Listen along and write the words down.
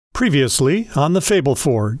Previously on the Fable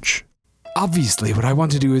Forge. Obviously, what I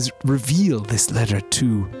want to do is reveal this letter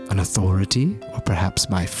to an authority, or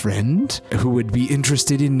perhaps my friend, who would be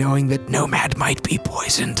interested in knowing that Nomad might be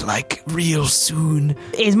poisoned, like, real soon.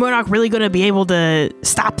 Is Murdoch really going to be able to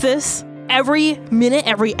stop this? Every minute,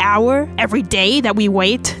 every hour, every day that we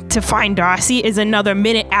wait to find Darcy is another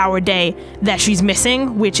minute, hour, day that she's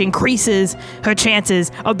missing, which increases her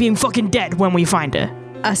chances of being fucking dead when we find her.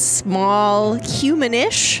 A small,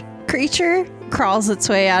 humanish creature crawls its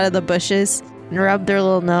way out of the bushes and rub their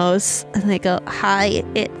little nose, and they go, "Hi,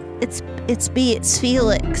 it's me, it's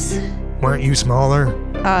Felix." Weren't you smaller?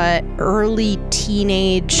 Early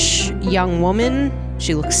teenage young woman.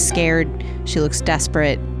 She looks scared. She looks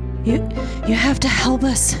desperate. You have to help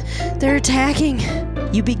us. They're attacking.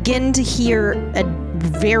 You begin to hear a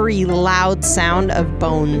very loud sound of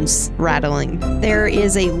bones rattling. There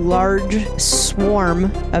is a large swarm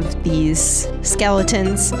of these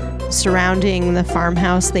skeletons surrounding the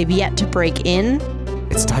farmhouse. They've yet to break in.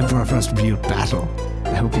 It's time for our first real battle.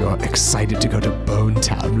 I hope you're excited to go to Bone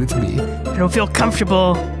Town with me. I don't feel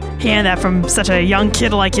comfortable hearing that from such a young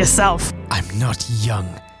kid like yourself. I'm not young.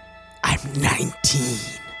 I'm 19.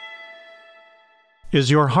 Is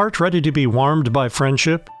your heart ready to be warmed by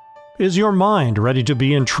friendship? Is your mind ready to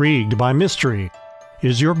be intrigued by mystery?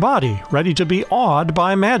 Is your body ready to be awed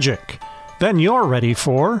by magic? Then you're ready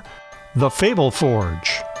for the Fable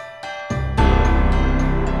Forge.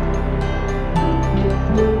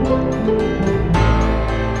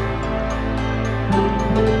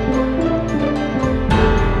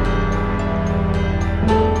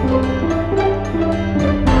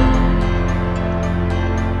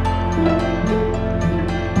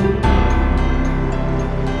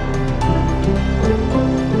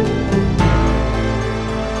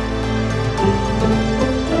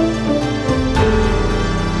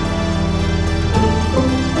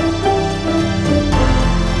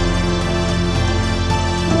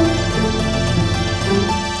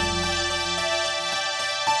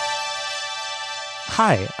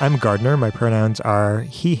 Hi, I'm Gardner. My pronouns are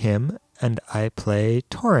he, him, and I play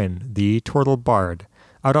Torin, the Turtle Bard.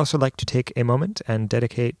 I would also like to take a moment and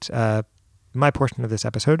dedicate my portion of this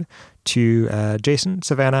episode to Jason,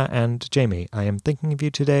 Savannah, and Jamie. I am thinking of you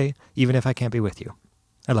today, even if I can't be with you.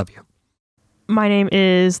 I love you. My name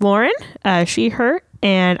is Lauren, she, her,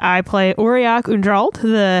 and I play Uriak Undrald,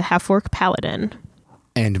 the half-orc paladin.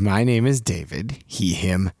 And my name is David, he,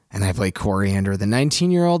 him, and I play Coriander, the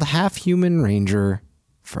 19-year-old half-human ranger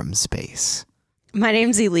from space. My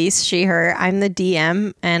name's Elise, she, her. I'm the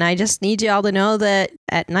DM, and I just need y'all to know that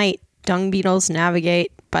at night, dung beetles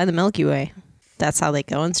navigate by the Milky Way. That's how they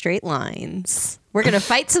go in straight lines. We're going to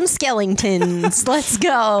fight some skeletons. Let's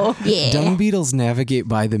go. Yeah. Dung beetles navigate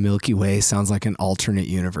by the Milky Way sounds like an alternate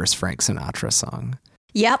universe Frank Sinatra song.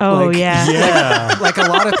 Yep. Oh, yeah. Yeah. Like a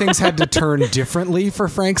lot of things had to turn differently for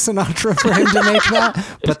Frank Sinatra for him to make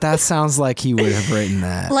that, but that sounds like he would have written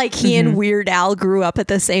that. Like he and Weird Al grew up at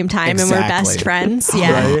the same time and were best friends.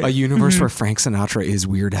 Yeah. Right. A universe where Frank Sinatra is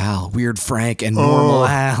Weird Al, Weird Frank, and Normal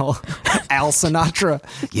Al. Al Sinatra.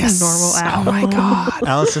 Yes. Normal Al. Oh my God.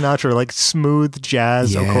 Al Sinatra, like smooth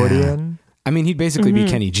jazz accordion. I mean, he'd basically be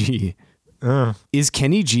Kenny G. Is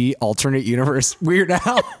Kenny G alternate universe Weird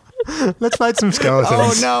Al? Let's fight some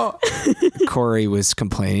skeletons. Oh no. Corey was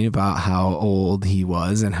complaining about how old he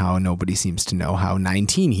was and how nobody seems to know how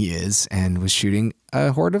 19 he is, and was shooting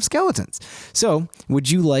a horde of skeletons. So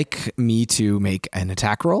would you like me to make an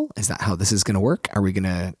attack roll? Is that how this is going to work? Are we going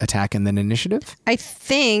to attack and then initiative? I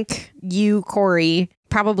think you, Corey,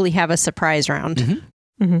 probably have a surprise round.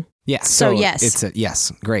 Mm-hmm. Mm-hmm. Yeah. So yes. It's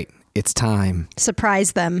yes. Great. It's time.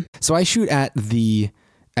 Surprise them. So I shoot at the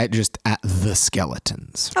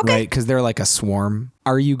skeletons, okay. Right? Because they're like a swarm.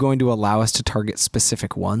 Are you going to allow us to target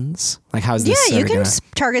specific ones? Like, how's this? Yeah, you can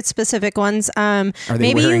target specific ones. Are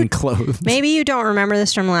they wearing clothes? Maybe you don't remember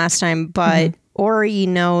this from last time, but Ori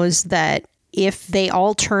knows that if they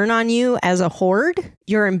all turn on you as a horde,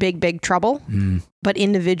 you're in big, big trouble. But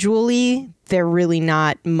individually, they're really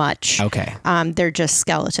not much. Okay. They're just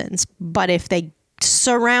skeletons. But if they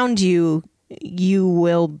surround you, you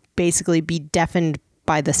will basically be deafened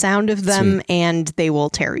by the sound of them. Sweet. And they will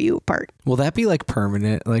tear you apart. Will that be like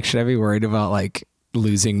permanent? Like, should I be worried about like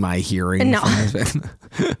losing my hearing? No.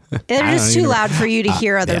 They're just too loud for you to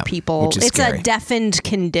hear other people. It's scary. A deafened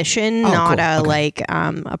condition, not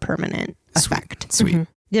a permanent effect. Sweet.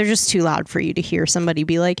 They're just too loud for you to hear somebody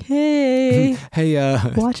be like, hey. Hey,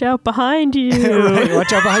 Watch out behind you. right,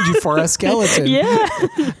 watch out behind you for a skeleton. Yeah.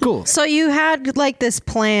 Cool. So you had like this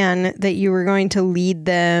plan that you were going to lead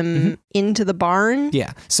them into the barn?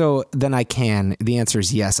 Yeah. So then the answer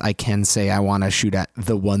is yes, I can say I want to shoot at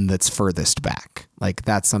the one that's furthest back. Like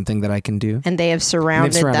that's something that I can do. And they have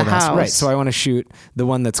surrounded the us. house. Right. So I want to shoot the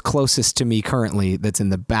one that's closest to me currently that's in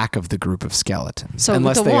the back of the group of skeletons. So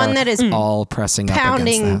unless the they one are that is all pressing up against the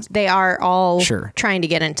pounding, house. they are all Sure. trying to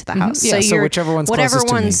get into the house. Yeah, so you're, whichever one's whatever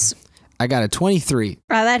closest one's, to me. I got a 23.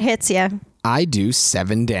 that hits you. I do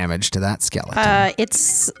 7 damage to that skeleton.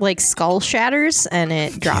 It's like skull shatters and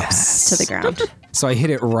it drops to the ground. So I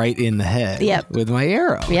hit it right in the head with my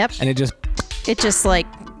arrow. Yep. And it just like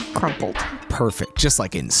crumpled. perfect, just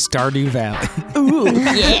like in Stardew Valley. Ooh,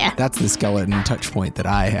 yeah. That's the skeleton touch point that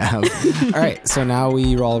I have. All right, so now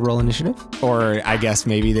we roll initiative? Or I guess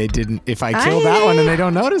maybe they didn't, if I kill that one and they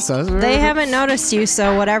don't notice us. They haven't noticed you,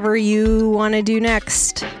 so whatever you want to do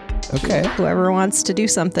next. Okay. Whoever wants to do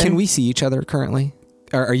something. Can we see each other currently?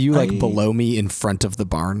 Are you like below me in front of the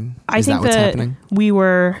barn? I think that what's happening? We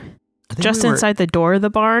were just inside the door of the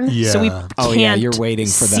barn. Yeah. So we can't Oh yeah, you're waiting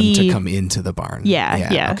for them see. to come into the barn.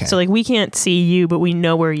 Yeah. Okay. So like we can't see you, but we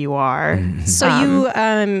know where you are. Mm-hmm. So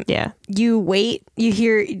you wait,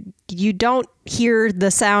 you don't hear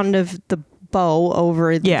the sound of the bow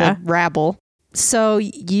over the rabble. So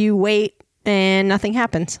you wait and nothing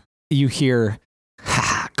happens. You hear,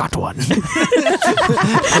 ha, got one.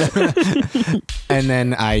 And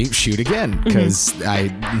then I shoot again because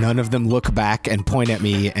none of them look back and point at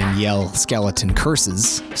me and yell skeleton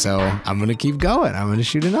curses. So I'm going to keep going. I'm going to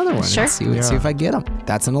shoot another one Sure. and see if I get them.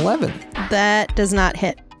 That's an 11. That does not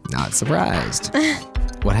hit. Not surprised.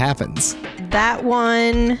 What happens? That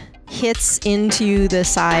one hits into the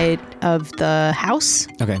side of the house.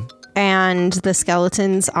 Okay. And the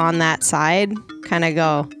skeletons on that side kind of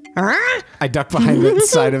go, "Argh!" I duck behind the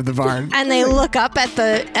side of the barn. And they look up at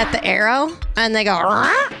the arrow and they go,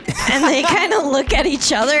 "Argh!" And they kind of look at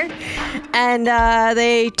each other and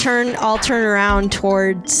they all turn around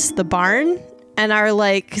towards the barn and are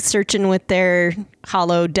like searching with their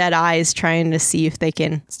hollow dead eyes trying to see if they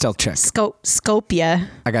can Stealth check. scope ya.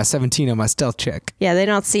 I got 17 on my stealth check. Yeah, they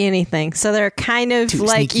don't see anything. So they're kind of Too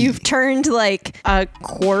like, sneaky. you've turned like a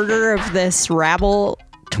quarter of this rabble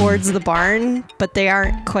towards the barn, but they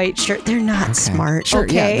aren't quite sure. They're not smart. Sure,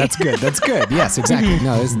 okay. yeah, that's good. Yes, exactly.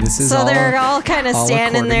 No, this is so all. they're all kind of all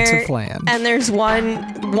standing according there, to plan. and there's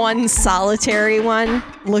one solitary one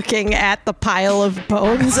looking at the pile of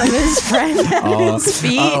bones of his friend at his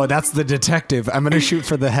feet. Oh, that's the detective. I'm going to shoot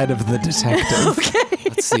for the head of the detective. Okay.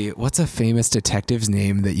 Let's see. What's a famous detective's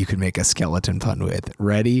name that you could make a skeleton pun with?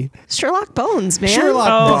 Ready? Sherlock Bones, man.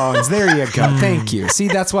 Sherlock Bones. There you go. Thank you. See,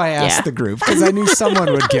 that's why I asked the group, because I knew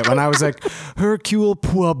someone would get one. I was like, Hercule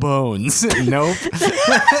Poirot Bones. Nope.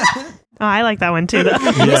 Oh, I like that one too, though.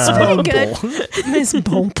 Yeah. Good. Miss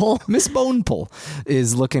Bonepole. Miss Bonepole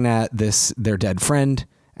is looking at their dead friend,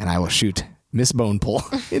 and I will shoot Miss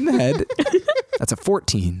Bonepole in the head. That's a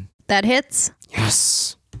 14. That hits.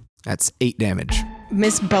 Yes. That's 8 damage.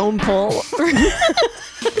 Miss Bonepole.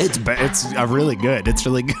 It's really good. It's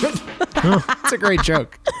really good. It's a great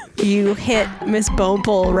joke. You hit Miss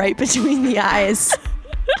Bonepole right between the eyes.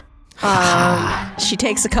 She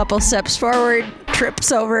takes a couple steps forward,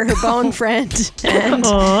 trips over her bone friend, and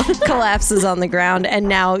collapses on the ground. And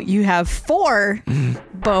now you have 4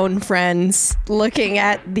 bone friends looking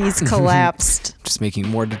at these collapsed Just making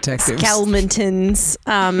more detectives. skeletons.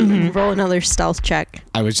 Roll another stealth check.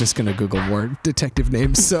 I was just going to Google more detective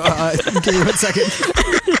names, so give me 1 second.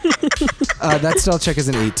 That stealth check is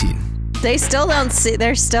an 18. They still don't see.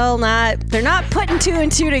 They're not putting 2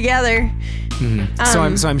 and 2 together. So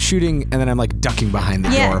I'm shooting, and then I'm like ducking behind the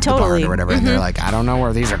door of the barn or whatever, and they're like, I don't know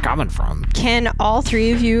where these are coming from. Can all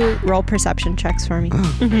 3 of you roll perception checks for me?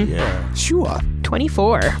 Yeah. Sure.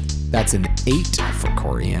 24. That's an 8 for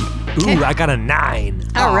Corian. Ooh, I got a 9.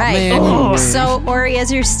 All right. man. So, Ori,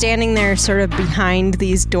 as you're standing there sort of behind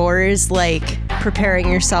these doors, like preparing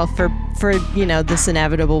yourself for this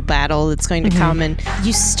inevitable battle that's going to come, and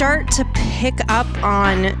you start to pick up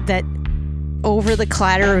on that over the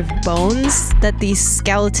clatter of bones that these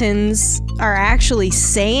skeletons are actually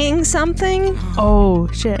saying something. Oh,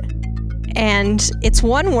 shit. And it's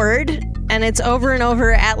one word, and it's over and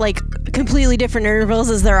over at like completely different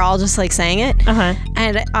intervals as they're all just like saying it. Uh-huh.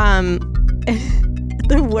 And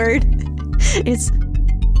the word is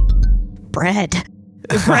bread.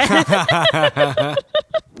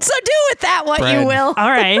 So do with that what Bread. you will. All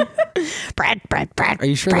right. Bread. Are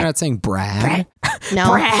you sure they're not saying Brad?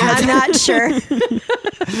 No, I'm not sure.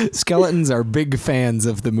 Skeletons are big fans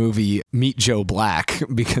of the movie Meet Joe Black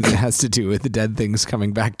because it has to do with the dead things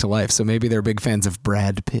coming back to life. So maybe they're big fans of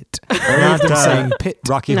Brad Pitt. Not saying Pitt.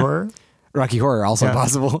 Rocky Horror? Rocky Horror, also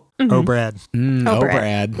possible. Oh, Brad.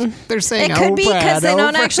 Brad. They're saying, It could be because they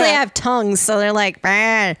don't Brad. actually have tongues, so they're like,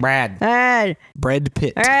 Brad. Brad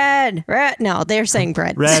Pitt. Bread. No, they're saying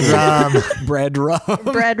bread. Red rum. Bread rum.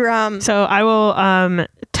 Bread rum. So I will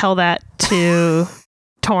tell that to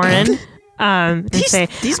Torin and say,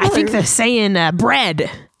 I think they're saying bread.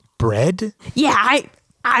 Bread? Yeah,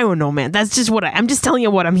 I don't know, man. That's just what I'm just telling you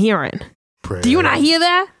what I'm hearing. Bread. Do you not hear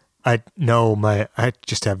that? I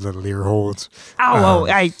just have little ear holes.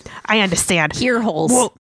 I understand. Ear holes.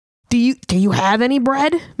 Well, do you have any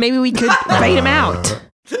bread? Maybe we could bait him out.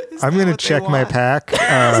 I'm going to check my pack.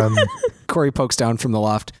 Corey pokes down from the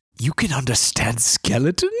loft. You can understand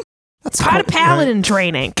skeleton? That's Part of paladin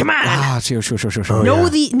training. Come on. Sure. Oh,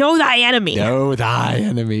 know thy enemy. Know thy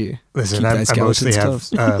enemy. Listen, Keep thy I mostly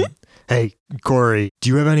skeletons have... close. Hey, Corey, do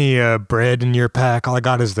you have any bread in your pack? All I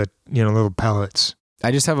got is the little pellets. I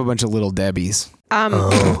just have a bunch of little Debbies.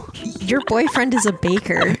 Your boyfriend is a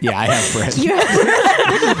baker. Yeah, I have bread.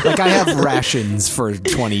 Like I have rations for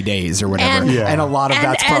 20 days or whatever. And a lot of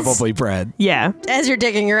that's probably bread. Yeah. As you're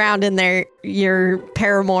digging around in there, your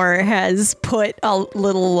paramour has put a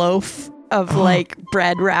little loaf of like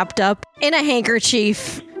bread wrapped up in a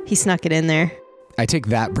handkerchief. He snuck it in there. I take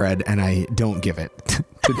that bread and I don't give it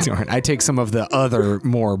to Torin. I take some of the other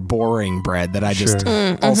more boring bread that I just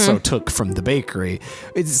also took from the bakery.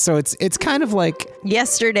 It's kind of like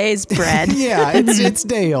yesterday's bread. Yeah, it's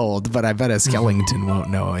day old, but I bet a skeleton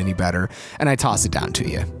won't know any better. And I toss it down to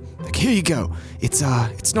you. Like, here you go. It's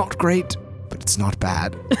not great, but it's not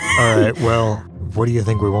bad. All right. Well, what do you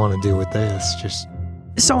think we want to do with this? Just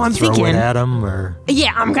So I'm throw thinking it at them, or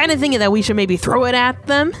yeah, I'm kind of thinking that we should maybe throw it at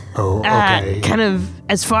them. Oh, okay. Kind of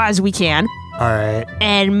as far as we can. All right.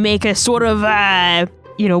 And make a sort of,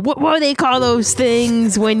 what do they call those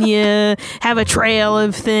things when you have a trail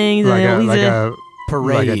of things? Like and a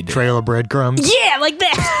parade. like a trail of breadcrumbs. Yeah, like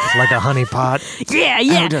that. Like a honeypot.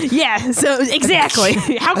 Yeah. So exactly.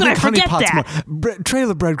 How could I forget that?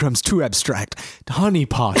 Trail of breadcrumbs too abstract.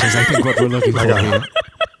 Honeypot is, I think, what we're looking for here.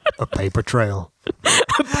 A paper trail.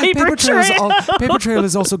 Paper trail. Paper trail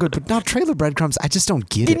is also good, but not trail of breadcrumbs. I just don't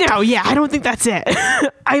get it. No, yeah, I don't think that's it.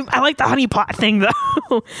 I like the honeypot thing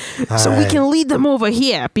though. So we can lead them over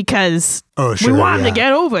here because we want them to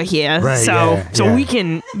get over here. Right, so we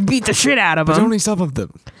can beat the shit out of them. But only some of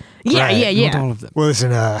them. Yeah, Right. Not all of them. Well,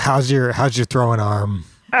 listen. How's your throwing arm?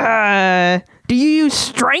 Do you use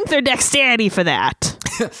strength or dexterity for that?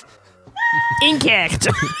 In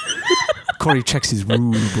character. Corey checks his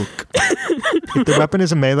rule book. If the weapon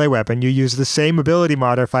is a melee weapon, you use the same ability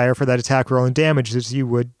modifier for that attack roll and damage as you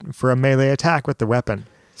would for a melee attack with the weapon.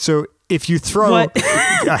 So if you throw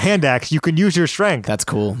a hand axe, you can use your strength. That's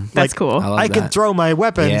cool. That's cool. I can throw my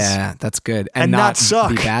weapons. Yeah, that's good. And not suck.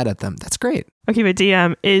 Be bad at them. That's great. Okay, but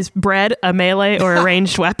DM, is bread a melee or a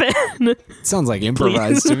ranged weapon? Sounds like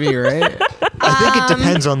improvised to me, right? I think it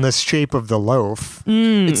depends on the shape of the loaf.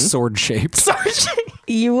 It's sword shaped.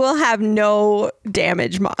 You will have no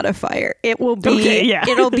damage modifier. It will be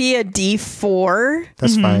it'll be a D4.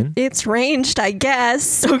 That's fine. It's ranged, I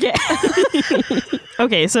guess. Okay.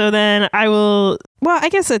 Okay, so then I will. Well, I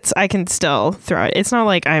guess I can still throw it. It's not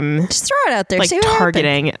like I'm Just throw it out there. like see what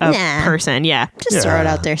targeting happens. a person. Yeah. Just throw it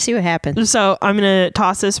out there. See what happens. So I'm gonna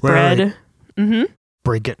toss this bread.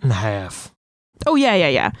 Break it in half. Oh yeah.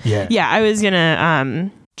 Yeah. Yeah, I was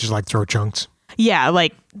gonna Just like throw chunks. yeah,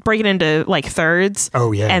 like break it into like thirds.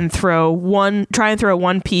 Oh yeah. And try and throw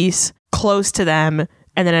one piece close to them,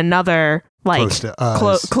 and then another like close to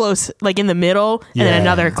us. close like in the middle, and then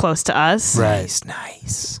another close to us. Right.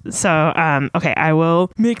 Nice. So okay, I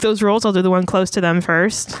will make those rolls. I'll do the one close to them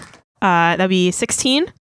first. That'd be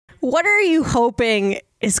 16. What are you hoping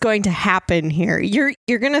is going to happen here? You're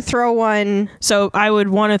gonna throw one. So I would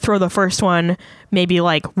want to throw the first one maybe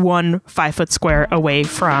like 1 5-foot square away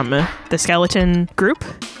from the skeleton group.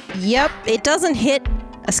 Yep, it doesn't hit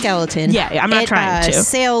a skeleton. Yeah, I'm not trying to. It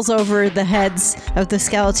sails over the heads of the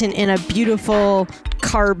skeleton in a beautiful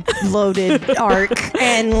carb-loaded arc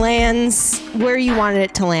and lands where you wanted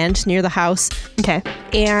it to land, near the house. Okay.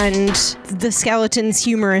 And the skeletons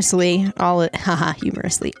humorously, all at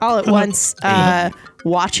once,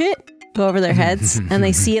 watch it go over their heads, and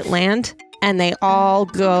they see it land, and they all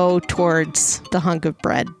go towards the hunk of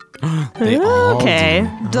bread. Okay.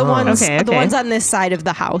 The ones on this side of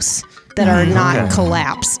the house that are not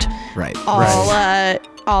collapsed. Right.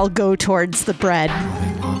 All go towards the bread.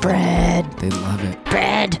 Bread. They love it.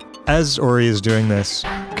 Bread. As Ori is doing this,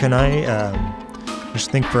 can I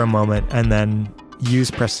just think for a moment, and then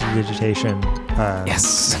use prestidigitation.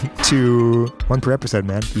 Yes. To one per episode,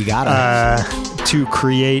 man. You got it. To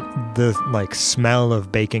create the like smell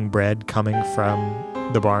of baking bread coming from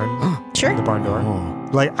the barn. Sure. The barn door.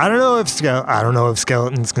 Like I don't know if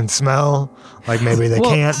skeletons can smell. Like maybe they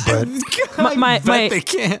can't, but they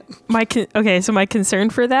can't. So my concern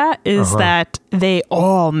for that is that they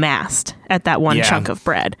all massed at that one chunk of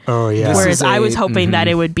bread. Oh yeah. Whereas I was hoping that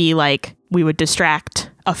it would be like we would distract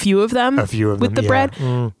a few of them with the bread.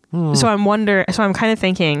 So I'm kind of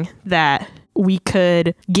thinking that we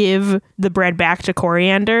could give the bread back to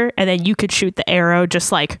Coriander, and then you could shoot the arrow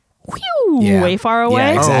just like way far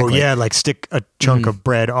away. Yeah, exactly. Oh yeah, like stick a chunk of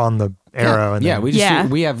bread on the arrow. And then,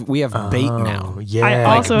 we have bait now.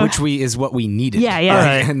 Yeah, which is what we needed. Yeah.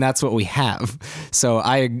 Right. And that's what we have. So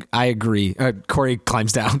I agree. Corey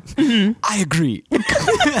climbs down. I agree. Keep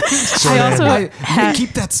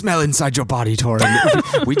that smell inside your body,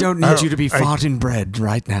 Torin. We don't need you to be farting bread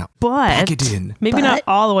right now. But pack it in. Maybe not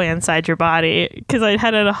all the way inside your body, because I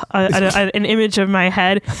had an image of my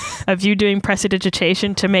head of you doing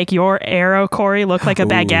prestidigitation to make your arrow, Corey, look like a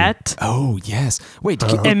baguette. Oh yes. Wait.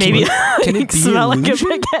 And maybe can it be smell like a illusion?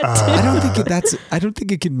 baguette. I don't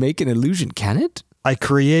think it can make an illusion. Can it? I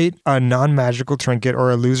create a non-magical trinket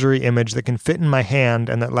or illusory image that can fit in my hand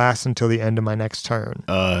and that lasts until the end of my next turn.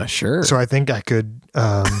 Sure. So I think I could.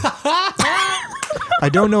 I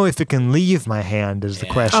don't know if it can leave my hand is the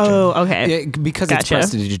question. Oh, okay. Yeah, because Gotcha. it's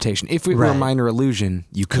prestidigitation. If it were a minor illusion,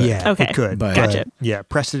 you could. Yeah, Okay. it could. But- Gotcha. Yeah,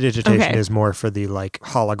 prestidigitation Okay. is more for the like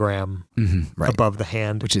hologram Right. above the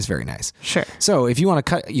hand. Which is very nice. Sure. So if you want to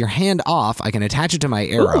cut your hand off, I can attach it to my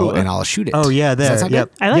arrow and I'll shoot it. Oh yeah, Does there. that sound Yep.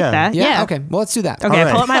 good? I like that. Yeah. Okay. Well, let's do that. Okay, All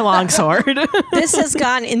I pull right. out my longsword. This has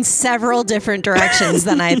gone in several different directions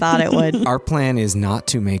than I thought it would. Our plan is not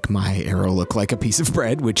to make my arrow look like a piece of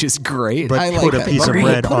bread, which is great. But I put like a that. piece But of we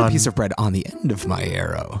bread put on- a piece of bread on the end of my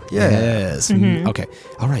arrow. Yeah. Yes. Okay.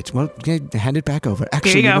 All right. Well, okay, hand it back over.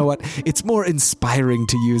 Actually, you you go. know what? It's more inspiring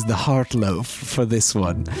to use the heart loaf for this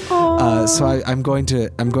one. So I'm going to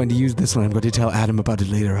use this one. I'm going to tell Adam about it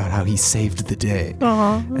later on how he saved the day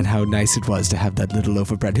and how nice it was to have that little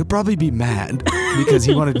loaf of bread. He'll probably be mad because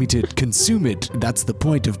he wanted me to consume it. That's the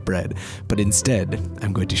point of bread. But instead,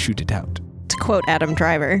 I'm going to shoot it out. To quote Adam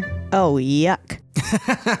Driver, oh, yuck.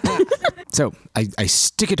 So I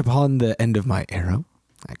stick it upon the end of my arrow.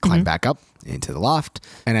 I climb back up into the loft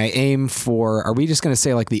and I aim for, are we just going to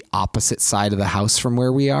say like the opposite side of the house from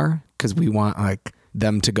where we are? Because we want like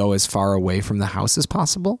them to go as far away from the house as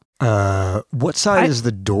possible. What side is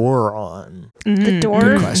the door on? The door,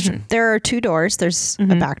 Good question. there are two doors. There's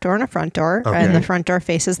a back door and a front door. Okay. And the front door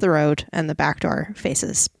faces the road and the back door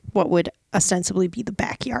faces what would ostensibly be the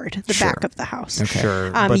backyard, the back of the house. Okay.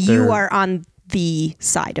 Sure. but You they're- are on the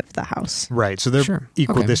side of the house. right. So they're Sure.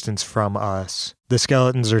 equal Okay. distance from us. The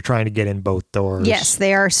skeletons are trying to get in both doors. Yes,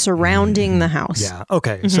 they are surrounding the house. Yeah.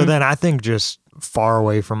 Okay. So then I think just far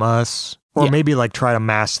away from us, or Yeah. maybe like try to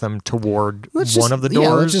mass them toward one of the doors.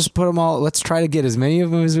 Yeah, let's just put them all, let's try to get as many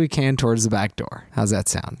of them as we can towards the back door. How's that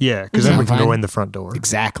sound? Yeah, because then we can go Fine. in the front door.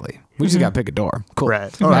 Exactly. We just got to pick a door. Cool. Right.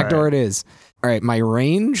 Back All right. door it is. All right. My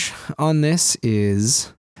range on this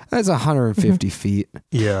is, that's 150 feet.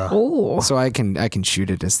 Yeah. Oh. So I can shoot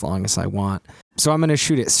it as long as I want. So I'm going to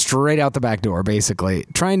shoot it straight out the back door, basically,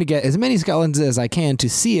 trying to get as many skeletons as I can to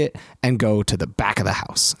see it and go to the back of the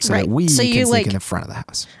house so Right. that we So can you, sneak like- in the front of the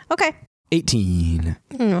house. Okay. 18.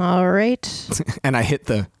 All right. And I hit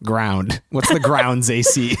the ground. What's the ground's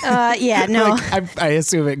AC? Yeah, no. I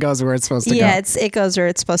assume it goes where it's supposed to Yeah, go. it goes where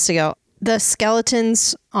it's supposed to go. The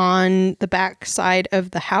skeletons on the back side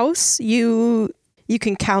of the house, you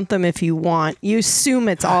can count them if you want. You assume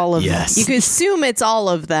it's all of Yes. them. You can assume it's all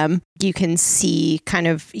of them. You can see kind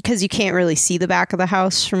of, because you can't really see the back of the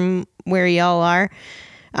house from where y'all are.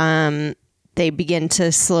 They begin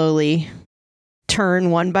to slowly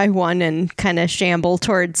turn one by one and kind of shamble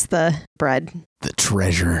towards the bread. The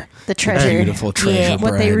treasure. The treasure. Beautiful treasure Yeah,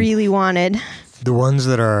 what they bread. really wanted. The ones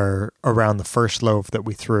that are around the first loaf that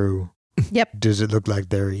we threw, Yep. does it look like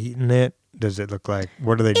they're eating it? Does it look like,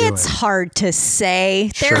 what are they doing? It's hard to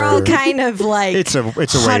say. They're all Sure. kind of like It's a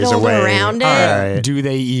ways huddled away. around it. All right. Do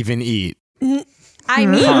they even eat? I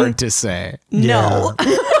mean, Hard to say. no.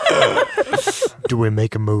 Do we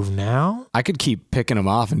make a move now? I could keep picking them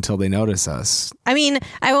off until they notice us. I mean,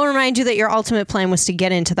 I will remind you that your ultimate plan was to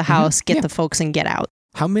get into the house, get Yeah. the folks, and get out.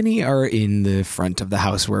 How many are in the front of the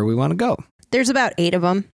house where we want to go? There's about 8 of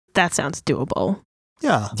them. That sounds doable.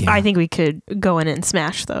 Yeah. I think we could go in and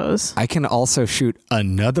smash those. I can also shoot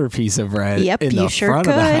another piece of bread Yep, in you the sure front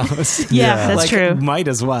of the could. house. Yeah, that's like, true. Might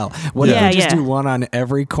as well. What if Yeah, we just yeah. do one on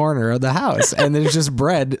every corner of the house and there's just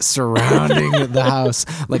bread surrounding the house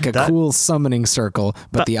like a cool summoning circle,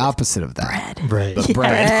 but the opposite of that. Right. But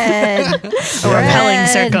bread. Bread. A repelling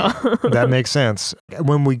circle. That makes sense.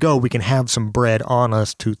 When we go, we can have some bread on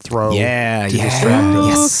us to throw. Yeah, to yeah. distract us.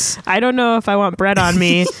 Yes. I don't know if I want bread on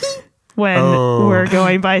me when we're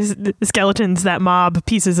going by skeletons that mob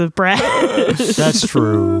pieces of bread. That's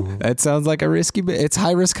true. That sounds like a risky bit. It's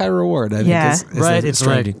high risk, high reward. I Yeah. think. Right, it's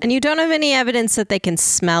strategy. And you don't have any evidence that they can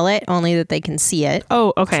smell it, only that they can see it.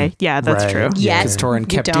 Oh, okay. Yeah, that's Right. true. Yet. Because Torin You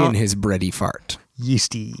kept don't. in his bready fart.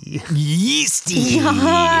 Yeasty. Yeasty.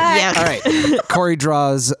 Yeah. All right. Corey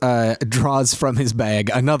draws from his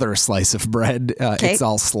bag another slice of bread. Okay. It's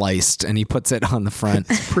all sliced, and he puts it on the front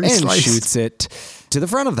and Pre-sliced. shoots it to the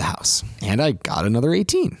front of the house. And I got another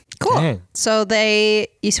 18. Cool. Dang. So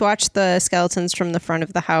you watch the skeletons from the front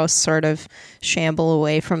of the house sort of shamble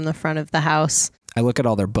away from the front of the house. I look at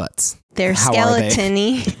all their butts. They're How are they?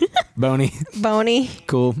 skeleton-y, Bony. bony.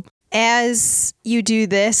 Cool. As you do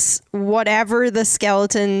this, whatever the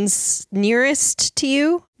skeletons nearest to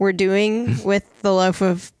you were doing with the loaf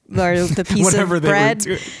of or the piece Whatever of they were bread,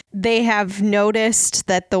 doing. they have noticed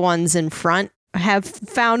that the ones in front have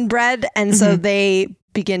found bread, and so they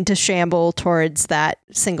begin to shamble towards that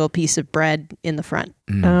single piece of bread in the front.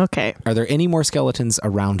 Okay. Are there any more skeletons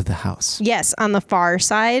around the house? Yes, on the far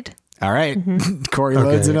side. All right. Corey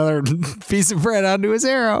loads another piece of bread onto his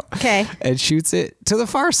arrow. Okay. And shoots it to the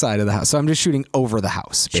far side of the house. So I'm just shooting over the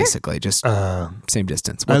house, basically. Just same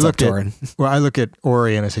distance. What's up, Torin? I look at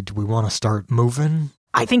Ori and I said, do we want to start moving?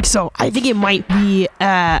 I think so. I think it might be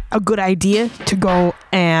a good idea to go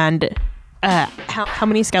and how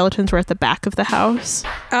many skeletons were at the back of the house?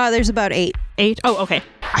 There's about 8. 8? Oh, okay.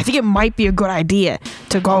 I think it might be a good idea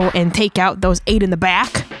to go and take out those 8 in the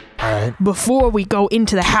back All right. before we go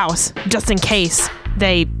into the house, just in case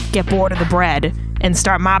they get bored of the bread and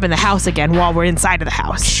start mobbing the house again while we're inside of the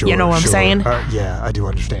house. Sure, you know what I'm saying? Yeah, I do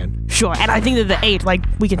understand. Sure. And I think that the 8,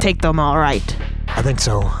 we can take them all right. I think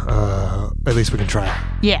so. At least we can try.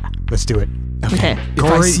 Yeah. Let's do it. Okay. If I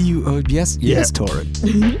Corey? see you, yes,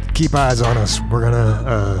 Torin. Keep eyes on us. We're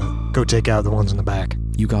gonna go take out the ones in the back.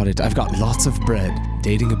 You got it. I've got lots of bread.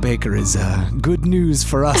 Dating a baker is good news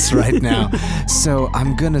for us right now. So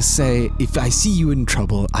I'm gonna say, if I see you in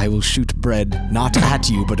trouble, I will shoot bread not at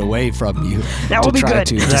you, but away from you. That will be try good.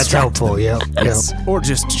 to That's distract helpful. them. Yep. Yes. Or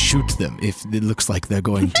just shoot them if it looks like they're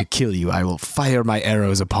going to kill you. I will fire my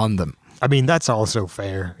arrows upon them. I mean, that's also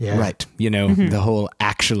fair. Yeah. Right. You know, the whole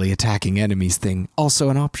actually attacking enemies thing, also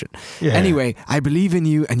an option. Yeah. Anyway, I believe in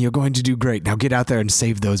you and you're going to do great. Now get out there and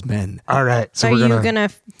save those men. All right. So Are we're you gonna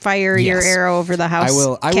fire your Yes. arrow over the house? I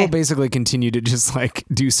will Okay. basically continue to just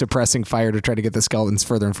do suppressing fire to try to get the skeletons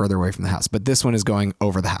further and further away from the house. But this one is going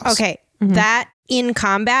over the house. Okay, that in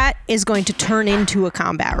combat is going to turn into a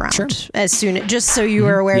combat round. Sure. As soon, just so you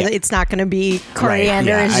are aware that it's not going to be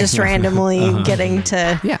Coriander yeah, is I just know. randomly getting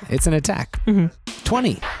to. Yeah, it's an attack.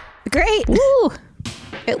 20. Great. Woo!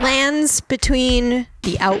 It lands between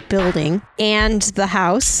the outbuilding and the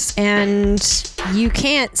house, and you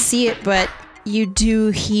can't see it, but you do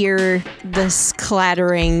hear this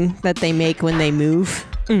clattering that they make when they move,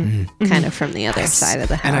 kind of from the other side of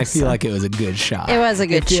the house. And I feel like it was a good shot. It was a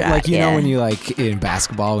good shot, Like, you yeah. know, when you in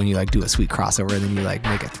basketball, when you do a sweet crossover and then you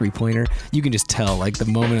make a 3-pointer, you can just tell, the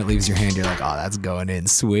moment it leaves your hand, you're like, oh, that's going in.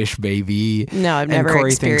 Swish, baby. No, I've And never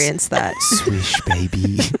Corey experienced that. Swish,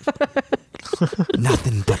 baby.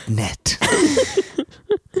 Nothing but net.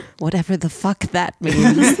 Whatever the fuck that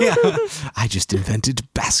means. I just invented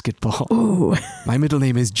basketball. Ooh. My middle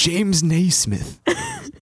name is James Naismith.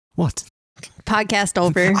 What? Podcast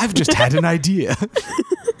over. I've just had an idea.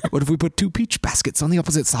 What if we put 2 peach baskets on the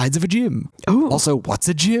opposite sides of a gym? Ooh. Also, what's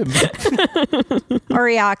a gym?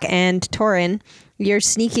 Oriok and Torin, you're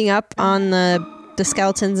sneaking up on the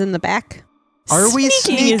skeletons in the back. Are we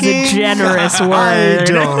Sneaking sneaking? is a generous I word.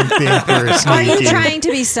 don't think we're sneaking. Are you trying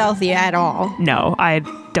to be stealthy at all? No, I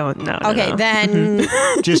don't know. Okay, no. then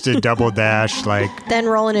Just a double dash, then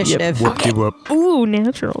roll initiative. whoop-de-whoop. Ooh,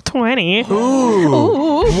 natural 20.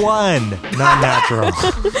 Ooh, 1, not natural.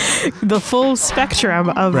 The full spectrum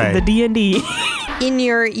of Right. the D&D.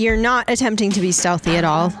 You're not attempting to be stealthy at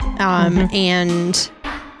all. And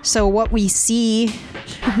so what we see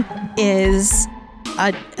is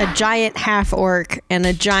a giant half orc and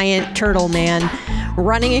a giant turtle man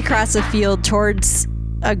running across a field towards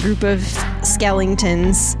a group of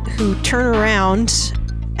skeletons who turn around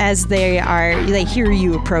as they hear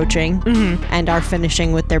you approaching and are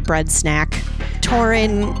finishing with their bread snack.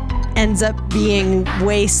 Torin ends up being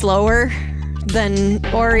way slower than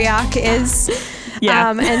Auriok is.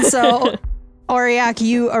 Yeah. And so, Auriok,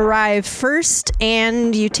 you arrive first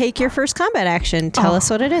and you take your first combat action. Tell us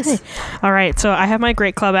what it is. All right, so I have my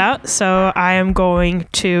great club out, so I am going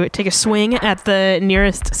to take a swing at the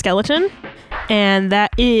nearest skeleton, and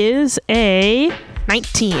that is a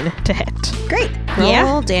 19 to hit. Great.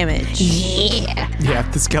 Roll damage. Yeah. Yeah,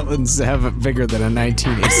 if the skeletons have a bigger than a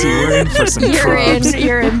 19 AC, we're in for some trouble.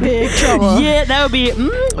 You're in big trouble. Yeah, that would be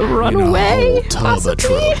run away. Possibly.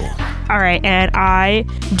 trouble. All right, and I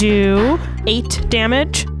do 8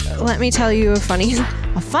 damage. Let me tell you a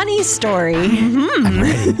funny story. I'm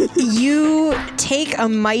ready. You take a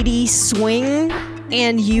mighty swing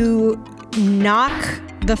and you knock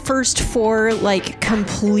the first 4 like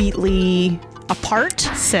completely apart,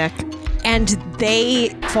 Sick. and they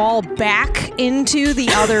fall back into the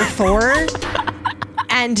other 4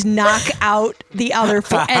 and knock out the other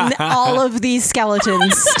 4, and all of these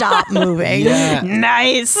skeletons stop moving. Yeah.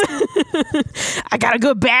 Nice. I got a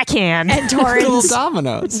good backhand. And Little Torin's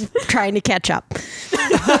dominoes. trying to catch up.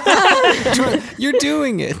 You're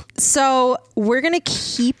doing it. So we're gonna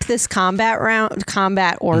keep this combat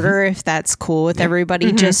order if that's cool with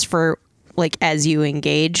everybody, just for like as you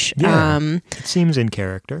engage. Yeah. It seems in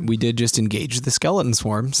character. We did just engage the skeleton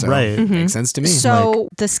swarm, so Right. makes sense to me. So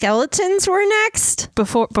the skeletons were next.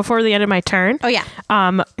 Before the end of my turn, Oh yeah,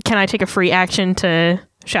 can I take a free action to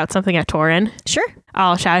shout something at Torin? sure.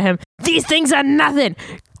 I'll shout at him, "These things are nothing.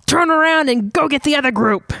 Turn around and go get the other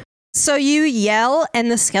group." So you yell, and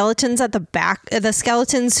the skeletons at the back, the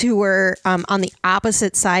skeletons who were on the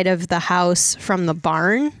opposite side of the house from the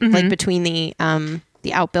barn, like between the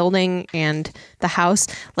outbuilding and the house,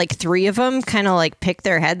 like 3 of them kind of like pick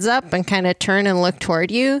their heads up and kind of turn and look toward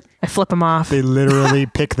you. I flip them off. They literally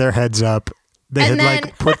pick their heads up. They And had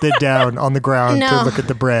then- put it down on the ground No. to look at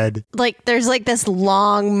the bread. Like there's like this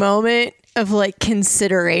long moment of like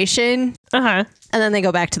consideration, Uh-huh. and then they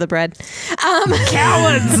go back to the bread.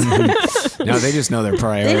 Cowards. No, they just know their They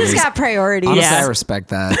priorities. just got priorities. Honestly, Yeah. I respect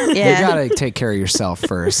that. Yeah. You gotta take care of yourself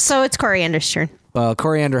first. So it's Coriander's turn. Well,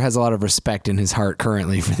 Coriander has a lot of respect in his heart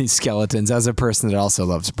currently for these skeletons as a person that also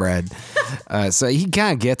loves bread. So he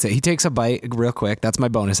kind of gets it. He takes a bite real quick. That's my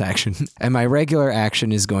bonus action. And my regular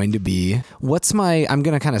action is going to be, I'm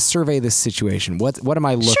going to kind of survey this situation. What am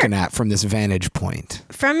I looking at from this vantage point?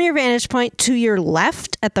 From your vantage point to your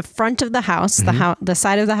left at the front of the house, the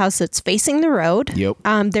side of the house that's facing the road, Yep.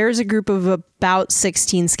 there's a group of about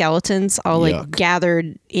 16 skeletons all like Yuck.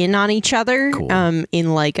 gathered in on each other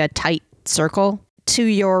in like a tight circle. To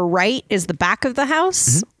your right is the back of the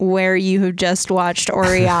house where you have just watched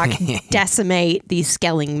Auriok decimate these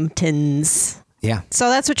skeletons. Yeah. So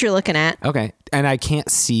that's what you're looking at. Okay. And I can't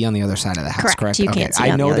see on the other side of the house, correct? You Okay. can't see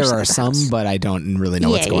I on the know other there side are of the some, house. but I don't really know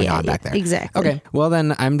what's going on back there. Exactly. Okay. Well,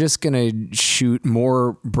 then I'm just going to shoot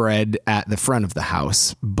more bread at the front of the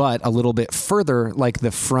house, but a little bit further, like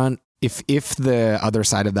the front. If the other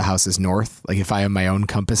side of the house is north, like if I have my own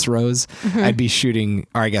compass rose, I'd be shooting,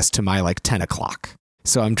 or I guess to my like 10 o'clock.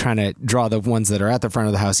 So I'm trying to draw the ones that are at the front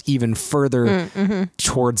of the house even further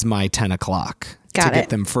towards my 10 o'clock to Got get it.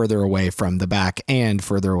 them further away from the back and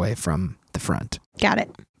further away from the front. Got it.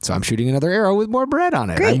 So I'm shooting another arrow with more bread on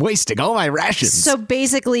it. Great. I'm wasting all my rations. So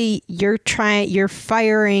basically, you're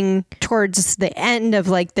firing towards the end of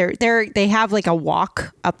like they have like a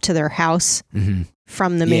walk up to their house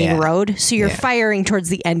from the main Yeah. road. So you're Yeah. firing towards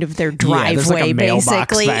the end of their driveway, yeah, there's like a mailbox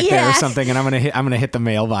basically. back there or something, and I'm gonna hit the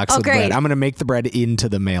mailbox with great. bread. I'm gonna make the bread into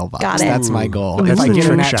the mailbox. Got it. That's my goal. Ooh. If I That's a get a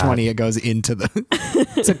trick nat shot. 20, it goes into the.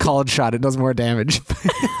 It's a called shot. It does more damage.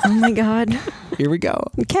 Oh my god. Here we go.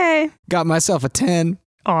 Okay. Got myself a 10.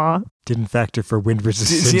 Aw. Didn't factor for wind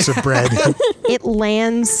resistance of bread. It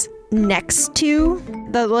lands next to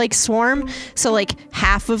the like swarm, so like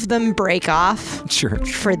half of them break off Sure.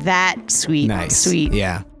 for that sweet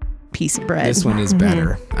Yeah. piece of bread. This one is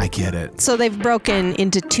better. I get it. So they've broken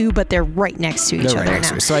into 2, but they're right next to each They're right other next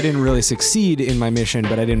to now. it. So I didn't really succeed in my mission,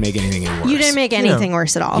 but I didn't make anything any worse. You didn't make anything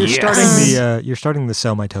worse at all. You're Yes. starting the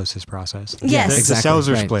cell mitosis process. Yes. The Exactly, cells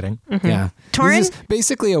are right. splitting. Yeah. Torin? This is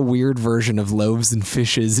basically a weird version of loaves and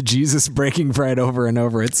fishes. Jesus breaking bread over and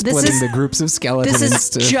over. It's splitting the groups of skeletons.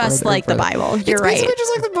 This is just like the Bible. You're It's right. basically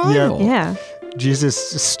just like the Bible. Yeah. Jesus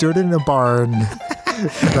stood in a barn.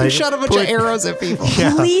 Like, Shot a bunch of arrows at people.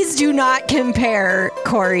 Yeah. Please do not compare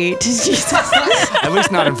Corey to Jesus. At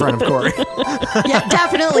least not in front of Corey. Yeah,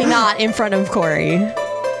 definitely not in front of Corey.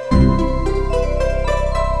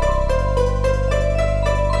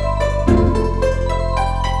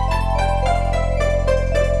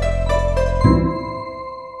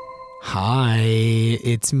 Hi.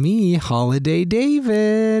 it's me, Holiday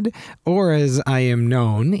David, or as I am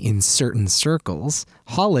known in certain circles,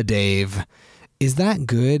 Holidave. Is that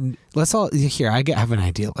good? Let's all, here, I have an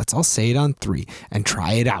idea. Let's all say it on 3 and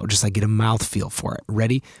try it out. Just like get a mouthfeel for it.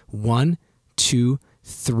 Ready? 1, 2,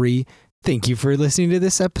 3. Thank you for listening to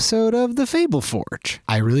this episode of The Fable Forge.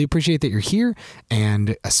 I really appreciate that you're here,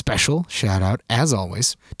 and a special shout out, as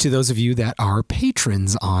always, to those of you that are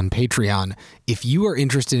patrons on Patreon. If you are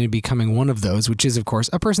interested in becoming one of those, which is, of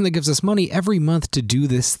course, a person that gives us money every month to do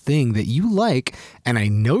this thing that you like, and I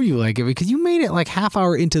know you like it because you made it like half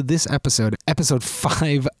hour into this episode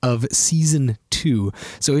 5 of season 2.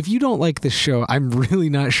 So if you don't like this show, I'm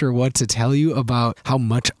really not sure what to tell you about how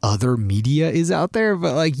much other media is out there,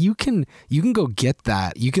 but like you can go get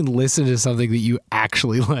that. You can listen to something that you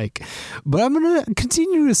actually like. But I'm going to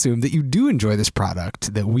continue to assume that you do enjoy this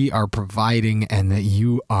product that we are providing and that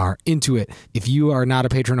you are into it. If you are not a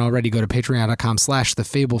patron already, go to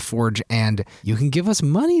patreon.com/thefableforge and you can give us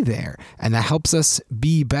money there. And that helps us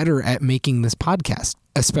be better at making this podcast.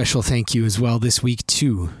 A special thank you as well this week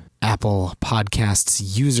to Apple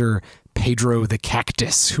Podcasts user Pedro the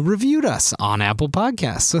Cactus, who reviewed us on Apple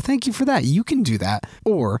Podcasts. So thank you for that. You can do that.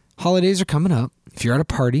 Or holidays are coming up. If you're at a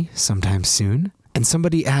party sometime soon and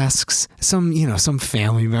somebody asks, some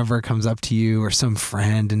family member comes up to you or some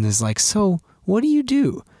friend and is like, so what do you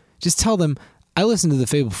do? Just tell them, I listen to the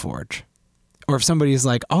Fable Forge. Or if somebody is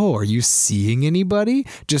like, oh, are you seeing anybody?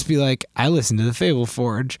 Just be like, I listen to the Fable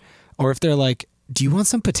Forge. Or if they're like, do you want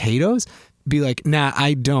some potatoes? Be like, nah,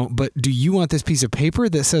 I don't, but do you want this piece of paper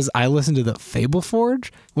that says I listen to the Fable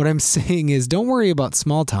Forge? What I'm saying is don't worry about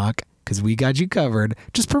small talk because we got you covered.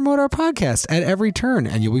 Just promote our podcast at every turn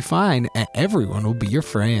and you'll be fine and everyone will be your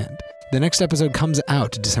friend. The next episode comes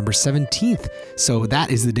out December 17th, so that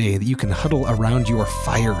is the day that you can huddle around your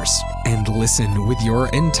fires and listen with your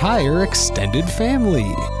entire extended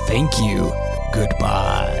family. Thank you.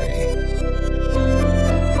 Goodbye.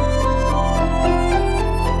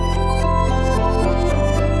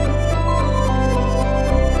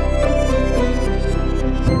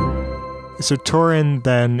 So Torin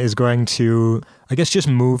then is going to, I guess, just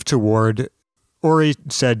move toward, Ori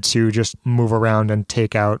said to just move around and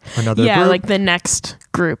take out another group. Yeah, like the next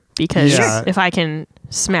group, because if I can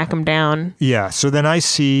smack them down. Yeah, so then I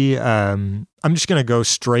see, I'm just going to go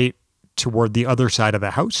straight toward the other side of the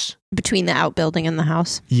house. Between the outbuilding and the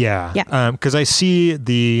house? Yeah. Because I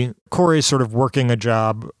see Corey sort of working a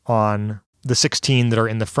job on the 16 that are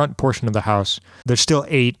in the front portion of the house. There's still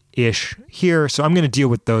 8-ish here, so I'm going to deal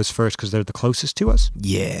with those first because they're the closest to us.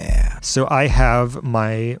 Yeah. So I have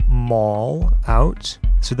my maul out.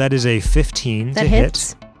 So that is a 15 that to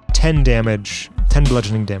hits. hit. 10 damage, 10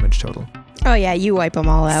 bludgeoning damage total. Oh yeah, you wipe them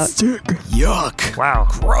all out. Sick. Yuck. Wow.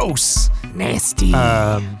 Gross. Nasty.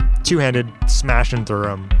 Two-handed, smashing through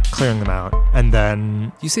them, clearing them out, and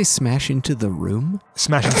then You say smash into the room?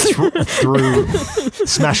 smashing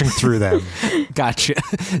through them. Gotcha.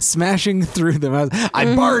 Smashing through them.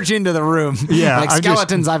 I barge into the room. Yeah, Like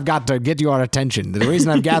skeletons, I've got to get you our attention. The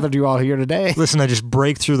reason I've gathered you all here today. Listen, I just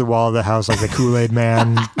break through the wall of the house like the Kool-Aid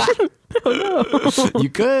Man. You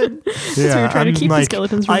could. Yeah, you're trying to keep the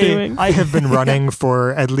skeletons from doing. I have been running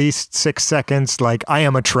for at least 6 seconds. Like, I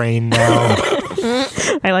am a train now.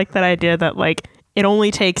 I like that idea that like it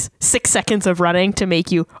only takes 6 seconds of running to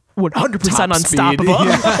make you 100% Top unstoppable. speed.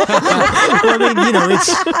 Yeah. Well, I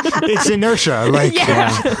mean, it's inertia. Like,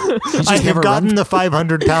 I have gotten the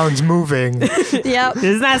 500 pounds moving. Yep.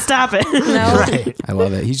 Does not stop it. No. Right. I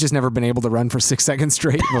love it. He's just never been able to run for 6 seconds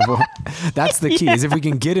straight before. That's the key, is if we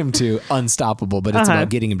can get him to unstoppable, but it's about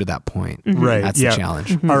getting him to that point. Right. That's the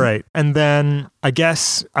challenge. All right. And then I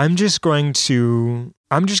guess I'm just going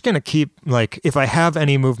to keep, like, if I have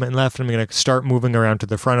any movement left, I'm going to start moving around to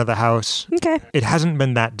the front of the house. Okay. It hasn't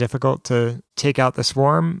been that difficult to take out the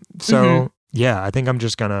swarm. So, yeah, I think I'm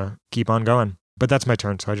just going to keep on going. But that's my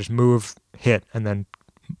turn. So I just move, hit, and then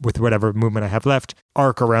with whatever movement I have left,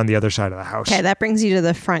 arc around the other side of the house. Okay, that brings you to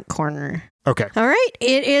the front corner. Okay. All right,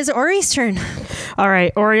 it is Ori's turn. All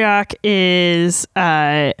right, Oriok is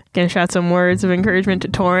gonna shout some words of encouragement to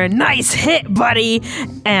Torin. Nice hit, buddy,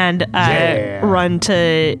 and run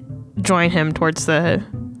to join him towards the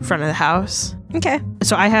front of the house. Okay.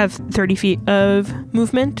 So I have 30 feet of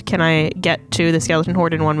movement. Can I get to the skeleton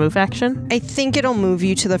horde in one move action? I think it'll move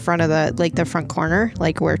you to the front of the front corner,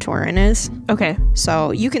 like where Torin is. Okay.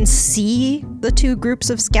 So you can see the two groups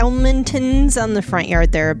of skeletons on the front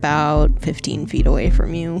yard. They're about 15 feet away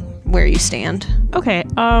from you, where you stand. Okay.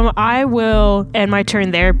 I will end my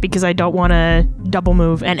turn there because I don't want to double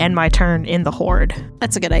move and end my turn in the horde.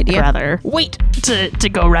 That's a good idea. I'd rather wait to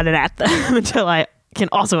go running at them until I can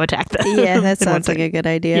also attack them. Yeah, that in one sounds like turn. a good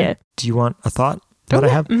idea. Yeah. Do you want a thought that I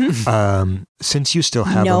have? Since you still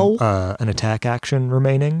have No. an attack action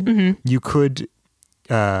remaining, you could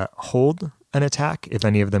hold an attack if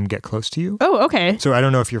any of them get close to you. Oh, okay. So I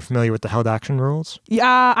don't know if you're familiar with the held action rules.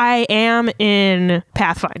 Yeah, I am in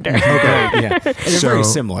Pathfinder. Okay. Yeah. They're very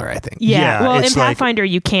similar, I think. Yeah, well, in it's like- Pathfinder,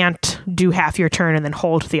 you can't do half your turn and then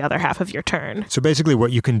hold the other half of your turn. So basically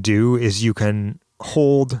what you can do is you can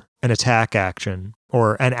hold an attack action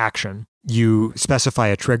or an action. You specify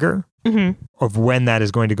a trigger of when that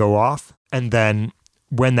is going to go off. And then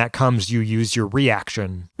when that comes, you use your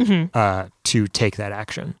reaction to take that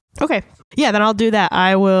action. Okay. Yeah, then I'll do that.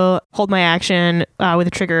 I will hold my action with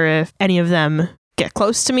a trigger if any of them get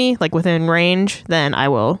close to me, like within range, then I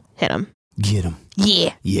will hit them. Get him.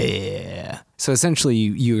 Yeah. Yeah. So essentially,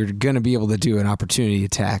 you're going to be able to do an opportunity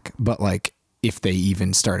attack, but like if they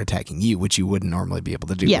even start attacking you, which you wouldn't normally be able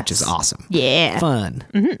to do, Yes. which is awesome. Yeah. Fun.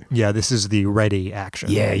 Yeah, this is the ready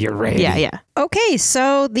action. Yeah, you're ready. Yeah. Okay,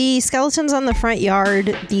 so the skeletons on the front yard,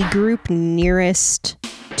 the group nearest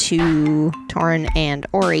to Torin and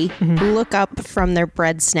Ori, look up from their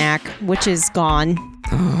bread snack, which is gone.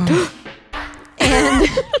 And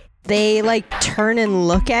they like turn and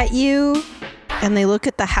look at you, and they look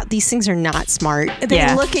at the house. These things are not smart.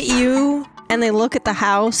 They look at you, and they look at the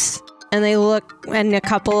house, and they look, and a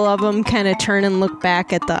couple of them kind of turn and look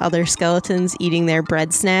back at the other skeletons eating their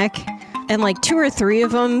bread snack. And like 2 or 3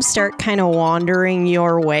 of them start kind of wandering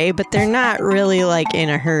your way, but they're not really like in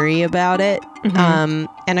a hurry about it. And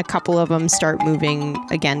a couple of them start moving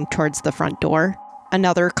again towards the front door.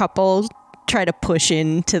 Another couple try to push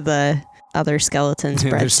into the other skeleton's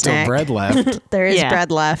bread There's snack. still bread left. There is Yeah. bread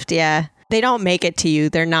left, yeah. They don't make it to you.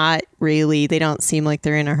 They're not really, they don't seem like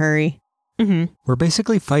they're in a hurry. We're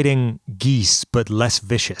basically fighting geese, but less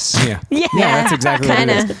vicious. Yeah. Yeah. That's exactly what it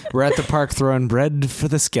Kinda. is. We're at the park throwing bread for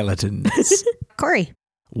the skeletons. Corey,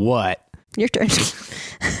 What? your turn.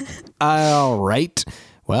 All right.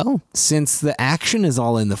 Well, since the action is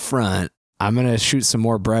all in the front, I'm going to shoot some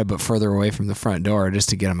more bread, but further away from the front door just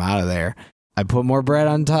to get them out of there. I put more bread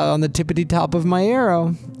on the tippity top of my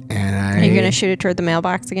arrow. And Are you going to shoot it toward the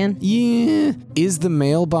mailbox again? Yeah. Is the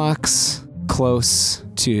mailbox close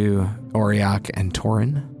to Auriok and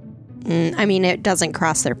Torin? I mean, it doesn't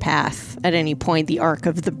cross their path at any point. The arc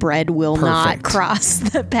of the bread will not Perfect. cross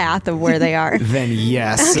the path of where they are. Then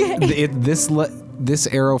yes. This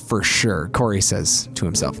arrow for sure, Corey says to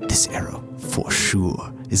himself, this arrow for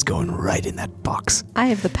sure is going right in that box. I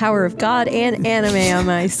have the power of God and anime on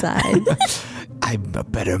my side. I'm a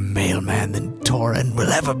better mailman than Torin will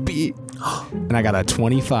ever be. And I got a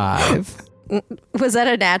 25. Was that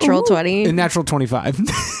a natural 20? A natural 25.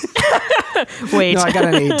 Wait. No, I got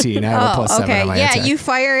an 18. I have a plus 7 okay. on my Yeah, attack. you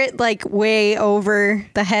fire it like way over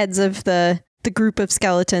the heads of the group of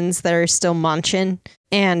skeletons that are still munching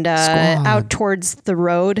and out towards the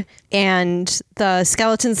road. And the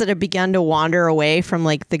skeletons that have begun to wander away from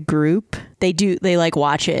like the group, they like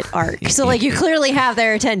watch it arc. So like you clearly have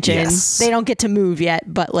their attention. Yes. They don't get to move yet,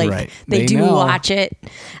 but like Right. they They do know. watch it.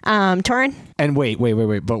 Torin, And wait.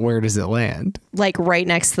 But where does it land? like right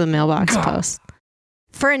next to the mailbox post.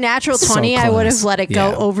 For a natural So 20, I would have close. let it go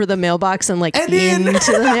Yeah. over the mailbox and like And in.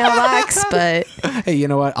 into the mailbox, but Hey, you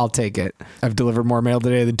know what? I'll take it. I've delivered more mail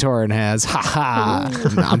today than Torin has. Ha ha.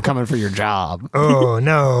 I'm coming for your job. Oh,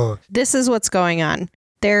 no. this is what's going on.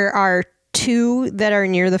 There are 2 that are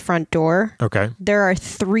near the front door. Okay. There are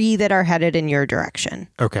 3 that are headed in your direction.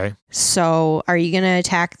 Okay. So are you going to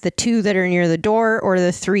attack the 2 that are near the door or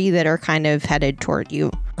the 3 that are kind of headed toward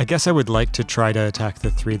you? I guess I would like to try to attack the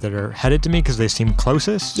 3 that are headed to me because they seem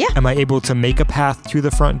closest. Yeah. Am I able to make a path to the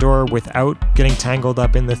front door without getting tangled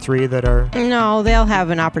up in the 3 that are... No, they'll have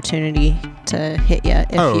an opportunity to hit you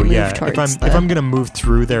if you move towards If I'm gonna move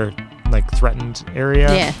through their like threatened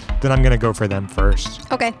area, Yeah. then I'm gonna go for them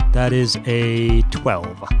first. Okay, That is a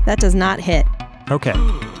 12. that does not hit. Okay.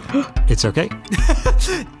 It's okay.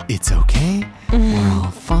 It's okay. We're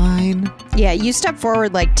all fine. Yeah, you step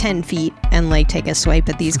forward like 10 feet and like take a swipe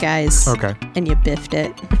at these guys. Okay. And you biffed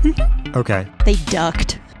it. Okay. They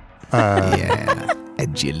ducked. Yeah.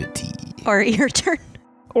 Agility. Or your turn.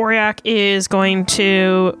 Auriok is going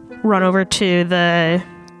to run over to the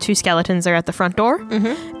 2 skeletons that are at the front door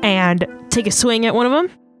and take a swing at one of them.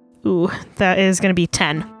 Ooh, that is going to be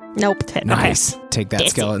 10. Nope. Hit. Nice. Take that,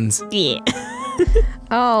 Yes. skeletons. Okay. Yeah.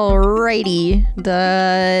 Alrighty.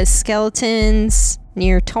 The skeletons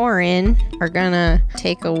near Torin are gonna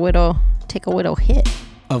take a whittle hit.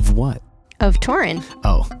 Of what? of Torin.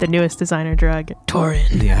 Oh, The newest designer drug,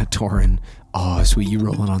 Torin. yeah, Torin. Oh, sweet. You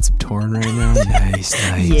rolling on some Torin right now? Nice.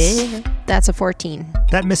 Yeah. That's a 14.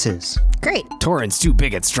 That misses. Great. Torin's too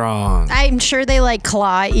big and strong. I'm sure they like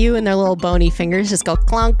claw at you and their little bony fingers just go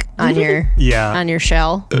clunk on your Yeah. on your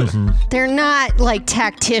shell. They're not like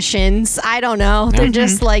tacticians. I don't know. They're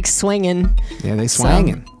just like swinging. Yeah, they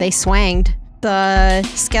swanging. So, they swanged. The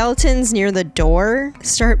skeletons near the door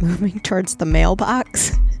start moving towards the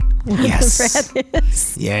mailbox. Where Yes. the bread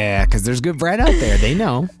is. Yeah, because there's good bread out there. They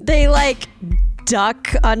know. They like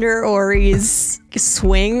duck under Ori's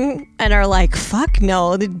swing and are like, "Fuck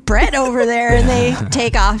no, the bread over there!" And they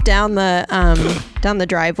take off down the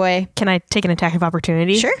driveway. Can I take an attack of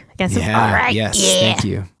opportunity? Sure. Against them? Yeah. All right. Yes. Yeah. Thank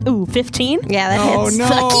you. Ooh, 15? Yeah, that Oh hits. no!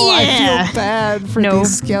 Fuck I yeah. feel bad for No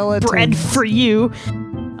these skeletons. Bread for you.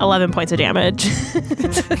 11 points of damage.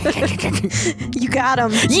 You got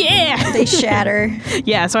them. Yeah. They shatter.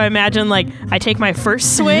 Yeah, so I imagine like I take my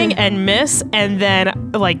first swing and miss, and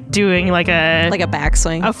then like doing like a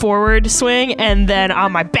backswing. forward swing, and then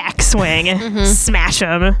on my back swing, smash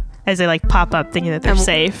them as they like pop up, thinking that they're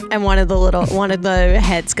safe. And one of the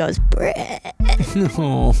heads goes, "Bread."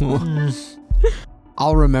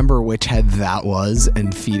 I'll remember which head that was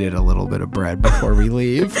and feed it a little bit of bread before we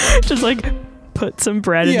leave. Just like put some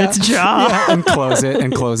bread in its jaw. Yeah, and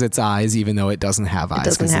close its eyes, even though it doesn't have eyes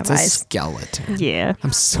doesn't because have it's a eyes. skeleton. Yeah.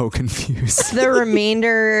 I'm so confused. The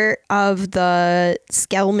remainder of the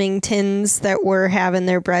Skelmingtons that were having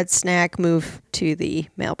their bread snack move to the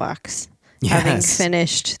mailbox. Having Yes.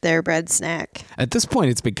 finished their bread snack. At this point,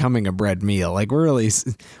 it's becoming a bread meal. Like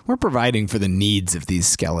we're providing for the needs of these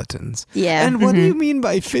skeletons. Yeah. And what do you mean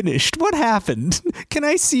by finished? What happened? Can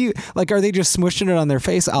I see? Like, are they just smushing it on their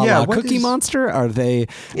face, a Yeah, la what Cookie is- Monster? Are they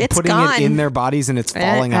It's putting gone. it in their bodies and it's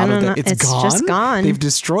falling I out of don't the? know. It's It's gone. just gone. They've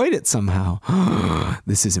destroyed it somehow.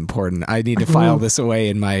 This is important. I need to file this away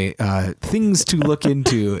in my things to look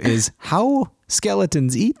into. Is how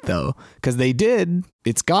skeletons eat though, because they did.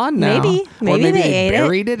 It's gone now. Maybe Or maybe they they ate it.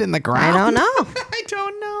 buried it in the ground. I don't know. I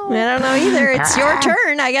don't know. I don't know either. It's your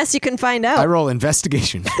turn. I guess you can find out. I roll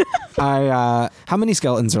investigation. How many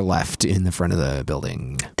skeletons are left in the front of the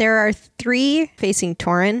building? There are 3 facing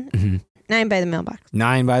Torin. 9 by the mailbox.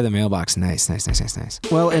 9 by the mailbox. Nice.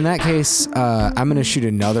 Well, in that case, I'm going to shoot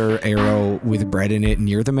another arrow with bread in it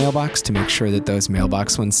near the mailbox to make sure that those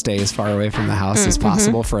mailbox ones stay as far away from the house as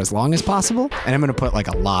possible for as long as possible. And I'm going to put like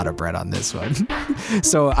a lot of bread on this one.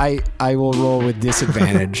 So I will roll with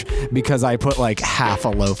disadvantage because I put like half a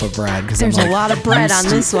loaf of bread. There's a lot of bread on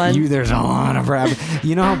this one. There's a lot of bread.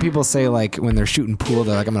 You know how people say like when they're shooting pool,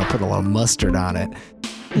 they're like, I'm going to put a little mustard on it.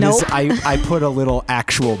 Nope. I put a little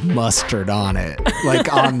actual mustard on it,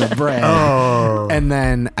 like on the bread. Oh. And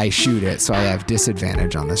then I shoot it, so I have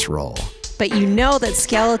disadvantage on this roll. But you know that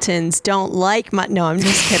skeletons don't like no, I'm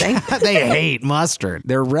just kidding. They hate mustard.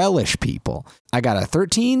 They're relish people. I got a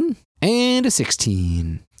 13 and a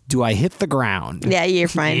 16. Do I hit the ground? Yeah, you're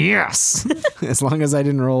fine. Yes. As long as I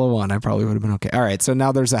didn't roll a 1, I probably would have been okay. All right, so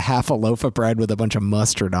now there's a half a loaf of bread with a bunch of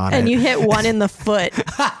mustard on And it. you hit 1 in the foot.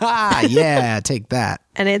 Yeah, take that.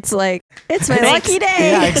 And it's like, it's my lucky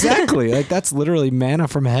day. Yeah, exactly. Like that's literally manna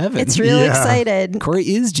from heaven. It's real Yeah. excited. Corey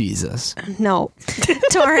is Jesus. No.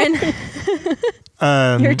 Torin,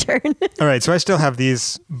 your turn. All right, so I still have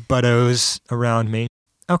these buttos around me.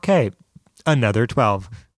 Okay, another 12.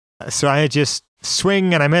 So I just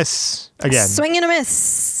swing and I miss again. Swing and a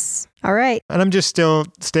miss. All right. And I'm just still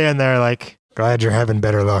staying there like, glad you're having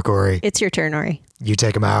better luck, Ori. It's your turn, Ori. You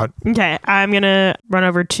take him out. Okay, I'm going to run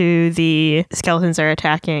over to the skeletons that are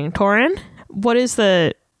attacking Torin. What is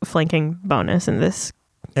the flanking bonus in this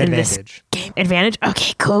Advantage. game? Advantage?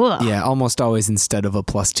 Okay, cool. Yeah, almost always instead of a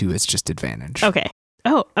 +2, it's just advantage. Okay.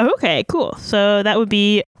 Oh, okay, cool. So that would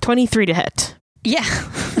be 23 to hit. Yeah.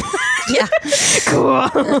 Yeah. Cool.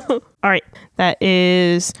 All right. That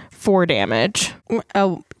is 4 damage.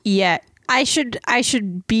 Oh, yeah. I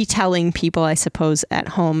should be telling people, I suppose, at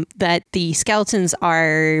home that the skeletons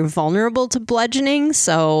are vulnerable to bludgeoning.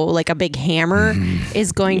 So, like a big hammer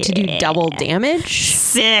is going to do double damage,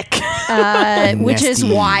 Sick. which is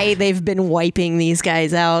Nasty. why they've been wiping these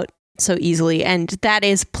guys out so easily. And that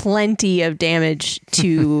is plenty of damage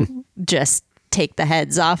to just take the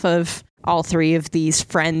heads off of all 3 of these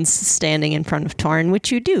friends standing in front of Torin, which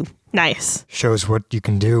you do. Nice. Shows what you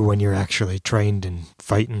can do when you're actually trained in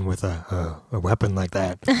fighting with a weapon like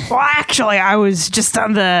that. Well, actually, I was just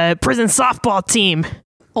on the prison softball team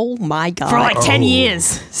Oh my god. for like 10 years.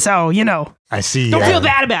 So, you know. I see. Don't feel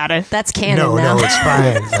bad about it. That's canon No, now. it's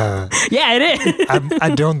fine. Yeah, it is. I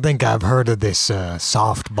don't think I've heard of this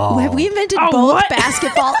softball. Have we invented Oh, both what?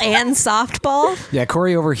 basketball and softball? Yeah,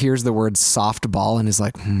 Corey overhears the word softball and is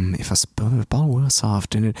like, if a ball were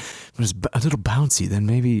soft and it was a little bouncy, then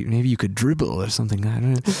maybe you could dribble or something. I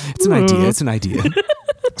don't know. It's an idea. It's an idea.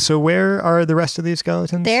 So where are the rest of these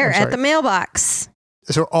skeletons? There I'm at sorry. the mailbox.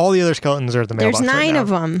 So all the other skeletons are at the mailbox. There's 9 right now. of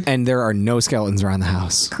them. And there are no skeletons around the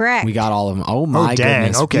house. Correct. We got all of them. Oh my dang,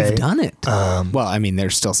 goodness. okay. We've done it. Um, Well, I mean,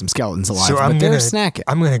 there's still some skeletons alive, so but they're snacking.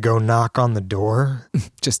 I'm gonna go knock on the door.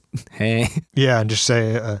 Just, hey. Yeah, and just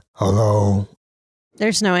say, hello.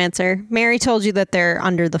 There's no answer. Mary told you that they're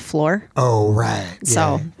under the floor. Oh, right.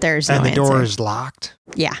 So yeah. there's no And the answer. door is locked.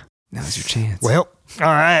 Yeah. Now's your chance. Well, all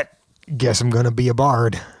right. Guess I'm gonna be a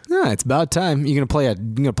bard. No, it's about time. You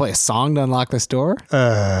gonna play a song to unlock this door?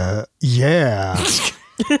 Yeah.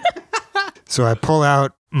 So I pull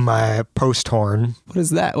out my post horn. What is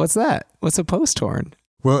that? What's that? What's a post horn?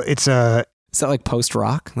 Well, it's a Is that like post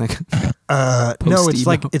rock? Like no, it's Post-emo.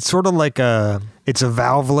 like it's sort of like it's a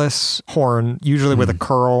valveless horn, usually with a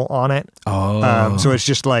curl on it. So it's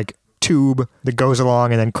just like tube that goes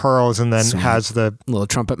along and then curls and then Sweet. has the little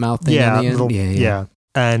trumpet mouth thing on the end. yeah.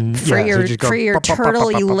 And For yeah, so your just go for your pop, pop, pop, pop,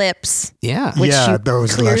 turtley pop, pop. lips. Yeah. which yeah, you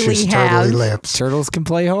those clearly luscious have. turtley lips. Turtles can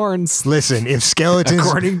play horns. Listen, if skeletons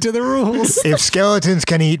According to the rules. if skeletons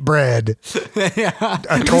can eat bread,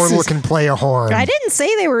 a turtle can play a horn. I didn't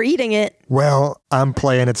say they were eating it. Well, I'm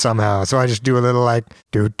playing it somehow, so I just do a little like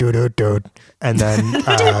doot doot doot doot, and then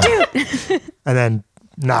and then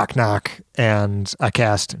knock knock, and I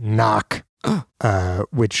cast knock,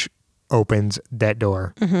 which opens that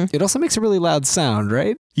door. It also makes a really loud sound,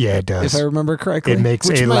 right? Yeah, it does. If I remember correctly. It makes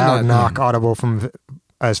Which a might loud not- knock audible from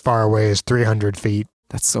as far away as 300 feet.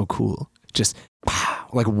 That's so cool. Just wow,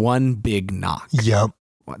 like one big knock. Yep.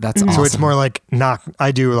 Wow, that's awesome. So it's more like knock.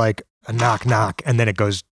 I do like a knock knock, and then it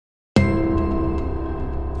goes.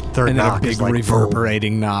 Third and then knock a big is like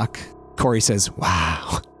reverberating knock. Corey says,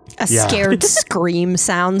 wow. A Yeah. scared scream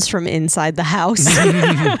sounds from inside the house.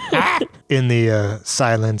 in the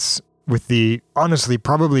silence with the honestly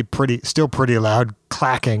probably still pretty loud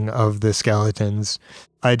clacking of the skeletons.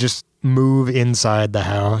 I just move inside the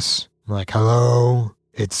house. I'm like, hello,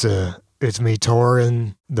 it's me,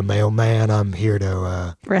 Torin, the mailman. I'm here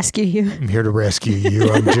to Rescue you. rescue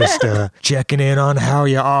you. I'm just checking in on how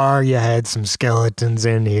you are. You had some skeletons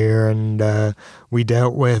in here, and we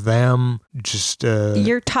dealt with them. Just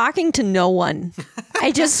You're talking to no one.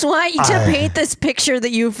 I just want you to paint this picture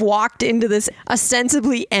that you've walked into this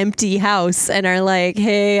ostensibly empty house and are like,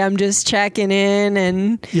 hey, I'm just checking in.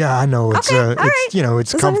 And yeah, I know it's Okay, all it's right. it's As long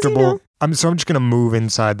as you comfortable. know. I'm just gonna move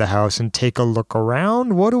inside the house and take a look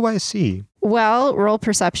around. What do I see? well, roll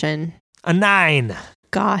perception. A 9.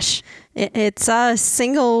 Gosh, it's a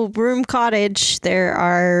single room cottage.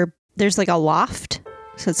 There's like a loft.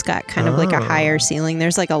 So it's got kind of like a higher ceiling.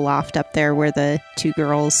 There's like a loft up there where the 2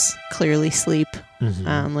 girls clearly sleep,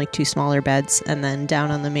 like 2 smaller beds. And then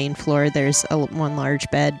down on the main floor, there's one large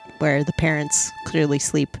bed where the parents clearly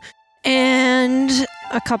sleep. And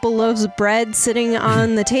a couple loaves of bread sitting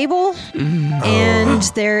on the table. And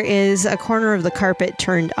there is a corner of the carpet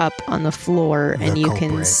turned up on the floor. The And you can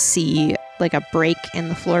culprit. see like a break in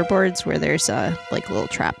the floorboards where there's a like little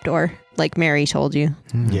trap door, like Mary told you.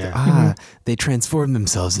 Yeah. They transform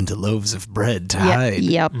themselves into loaves of bread to Yep. hide.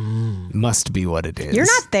 Yep. Must be what it is. You're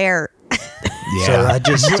not there. Yeah. So I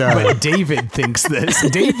just But David thinks this.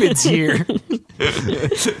 David's here.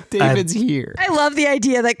 David's here. I love the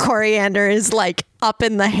idea that Coriander is like up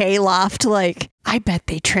in the hayloft, like, I bet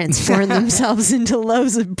they transform themselves into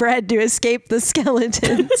loaves of bread to escape the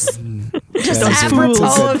skeletons. Just That's a apropos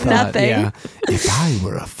good of thought, nothing. Yeah. If I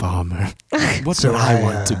were a farmer, what So would I I,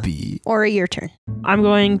 want to be? Or your turn. I'm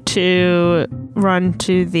going to run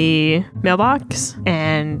to the mailbox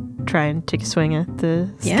and try and take a swing at the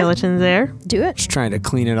Yeah. skeletons there. Do it. Just trying to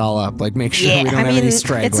clean it all up, like make sure we don't I have mean, any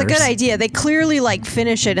stragglers. it's a good idea. They clearly like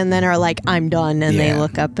finish it and then are like, I'm done. And they Yeah.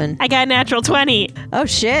 look up and, I got a natural 20. oh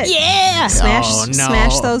shit. Yeah!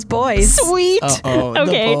 Smash those boys. Sweet! Uh-oh, the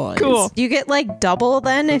Okay, boys. cool. You get like double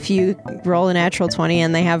then if you roll a natural 20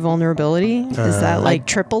 and they have vulnerability. Is that like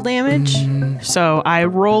triple damage? So I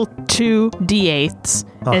roll 2 d8s,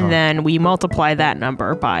 Uh-huh. and then we multiply that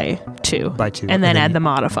number by 2. By 2. And then add the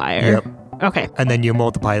modifier. Yep. Okay. And then you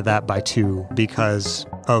multiply that by 2 because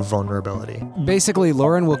of vulnerability. Basically,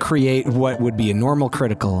 Lauren will create what would be a normal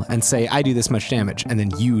critical and say, I do this much damage. And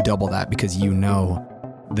then you double that because you know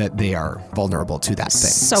that they are vulnerable to that thing.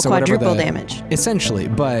 So whatever quadruple the- damage. Essentially,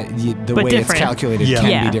 but the But way different. it's calculated Yeah. can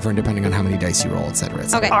Yeah. be different depending on how many dice you roll, et cetera, et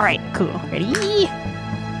cetera. Okay. All right, cool. Ready?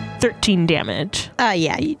 13 damage.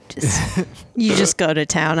 Yeah, you just go to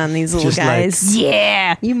town on these little Just guys.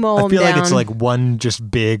 Yeah. You mow I them feel down. like it's like one just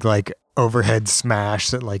big like overhead smash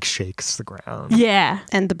that like shakes the ground. Yeah.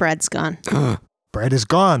 and the bread's gone. Bread is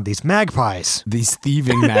gone. These magpies. These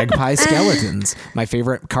thieving magpie skeletons. My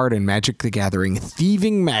favorite card in Magic the Gathering,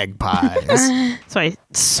 thieving magpies. So I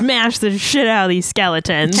smash the shit out of these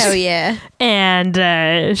skeletons. Oh yeah.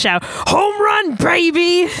 And shout, home run,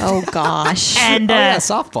 baby! Oh gosh. And Oh yeah,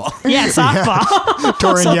 softball. yeah, softball.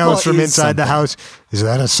 Torin Softball yells from is inside the house. Is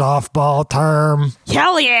that a softball term?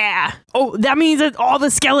 Hell yeah! Oh, that means that all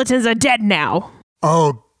the skeletons are dead now.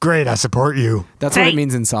 Oh, great. I support you. That's what Hey. it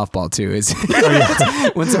means in softball too. Is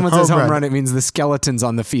when someone says home run, it means the skeletons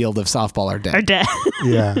on the field of softball are Are dead. dead.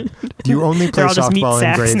 Yeah. You only play They're all just meat softball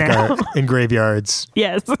sacks now. in graveyards.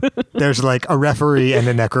 Yes. There's like a referee and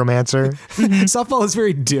a necromancer. Softball is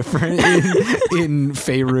very different in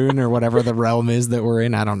Faerun or whatever the realm is that we're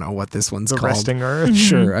in. I don't know what this one's The called. resting earth.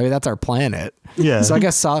 Sure, I mean that's our planet. Yeah. So I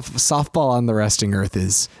guess softball on the resting earth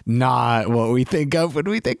is not what we think of when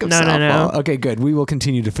we think of No, softball. no. Okay, good. We will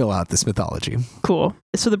continue to fill out this mythology. Cool.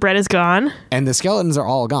 So the bread is gone. And the skeletons are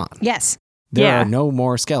all gone. Yes. There Yeah. are no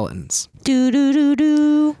more skeletons. Do do do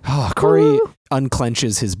do. Oh, Corey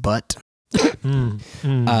unclenches his butt.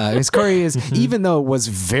 Because Corey is, even though it was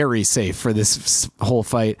very safe for this whole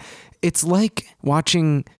fight, it's like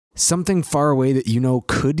watching something far away that you know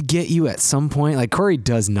could get you at some point. Like Corey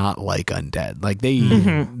does not like undead. Like they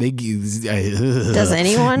Does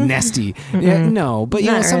anyone? nasty. Yeah, no, but you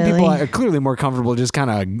know Not some people really. are clearly more comfortable just kind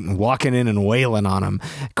of walking in and wailing on them.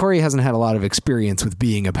 Corey hasn't had a lot of experience with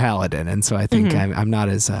being a paladin, and so I think I'm not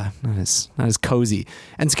as cozy.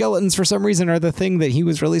 And skeletons for some reason are the thing that he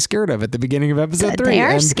was really scared of at the beginning of episode 3. They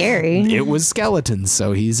are and scary. It was skeletons,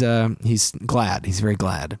 so he's glad. He's very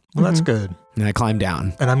glad. Well, that's good. And I climbed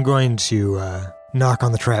down. And I'm going to knock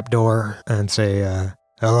on the trap door and say,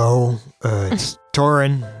 hello, it's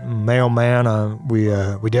Torin, mailman. We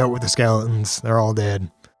dealt with the skeletons. They're all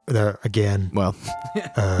dead. Again. Well,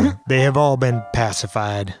 They have all been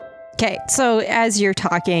pacified. Okay, so as you're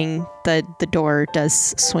talking, the door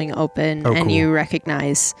does swing open, Oh, and cool. you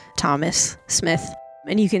recognize Thomas Smith,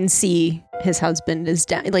 and you can see his husband is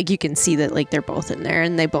down. Like you can see that like they're both in there,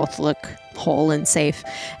 and they both look whole and safe.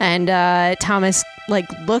 And Thomas like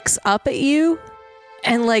looks up at you,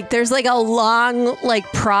 and like there's like a long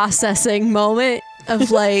like processing moment of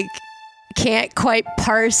like can't quite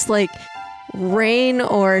parse like rain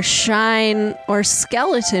or shine or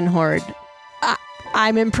skeleton horde.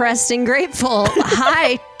 I'm impressed and grateful.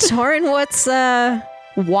 Hi, Torin. What's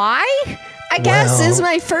why? I guess Well- is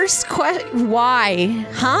my first question. Why?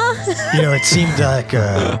 Huh? You know, it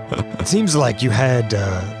seems like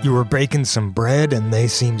you were baking some bread, and they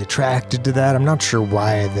seemed attracted to that. I'm not sure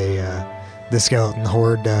why the skeleton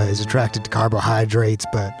horde is attracted to carbohydrates,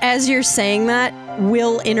 but As you're saying that,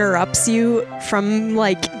 Will interrupts you from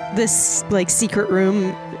like this like secret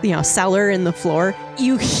room, you know, cellar in the floor.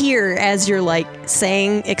 You hear as you're like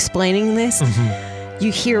explaining this,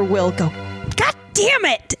 you hear Will go, "God damn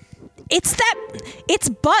it! It's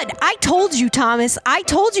Bud. I told you, Thomas. I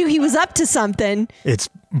told you he was up to something." it's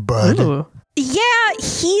Bud. Ooh. Yeah,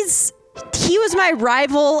 he was my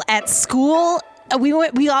rival at school.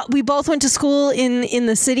 We both went to school in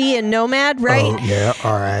the city in Nomad, right? Oh, yeah,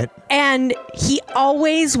 all right. And he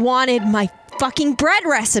always wanted my fucking bread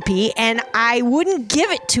recipe, and I wouldn't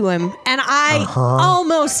give it to him. And I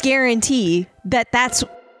almost guarantee that's.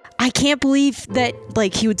 I can't believe that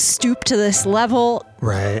like he would stoop to this level.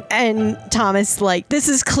 Right. And Thomas, like, this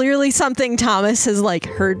is clearly something Thomas has like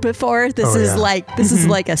heard before. This is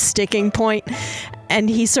like a sticking point. And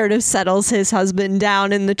he sort of settles his husband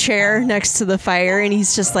down in the chair next to the fire, and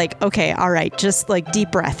he's just like, okay, all right, just like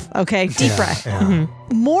deep breath, okay, deep breath. Yeah.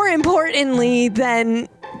 More importantly than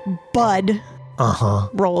Bud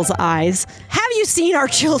rolls eyes, have you seen our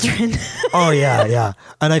children? Oh, yeah.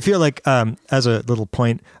 And I feel like, as a little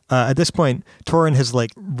point, at this point, Torin has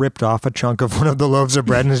like ripped off a chunk of one of the loaves of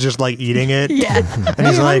bread and is just like eating it. Yeah. And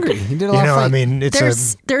he's like, hungry. He did a lot of I fighting. mean,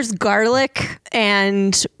 it's There's garlic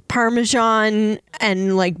and Parmesan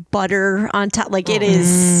and like butter on top. Like it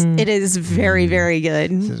is very, very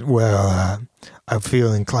good. well, I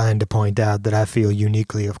feel inclined to point out that I feel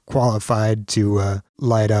uniquely qualified to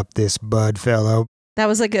light up this Bud fellow. That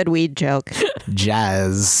was a good weed joke.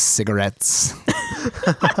 jazz cigarettes.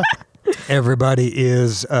 Everybody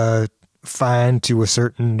is fine to a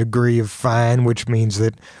certain degree of fine, which means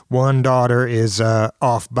that one daughter is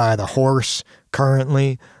off by the horse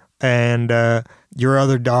currently, and your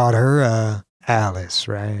other daughter, Alice,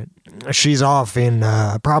 right? She's off in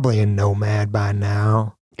probably in Nomad by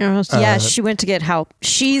now. Yeah, she went to get help.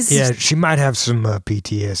 She might have some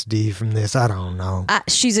PTSD from this. I don't know.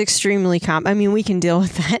 She's extremely calm. I mean, we can deal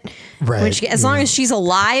with that. Right. As long as she's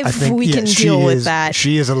alive, we can deal with that.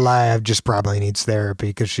 She is alive, just probably needs therapy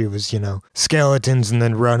because she was, skeletons and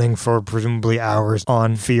then running for presumably hours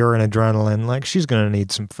on fear and adrenaline. Like, she's going to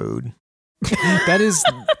need some food. That is...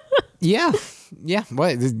 Yeah. Yeah.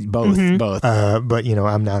 What? Both. But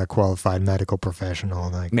I'm not a qualified medical professional.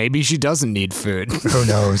 Like, maybe she doesn't need food. Who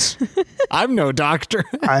knows? I'm no doctor.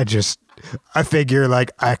 I figure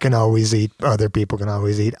like I can always eat. Other people can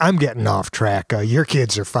always eat. I'm getting off track. Your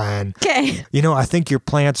kids are fine. Okay. I think your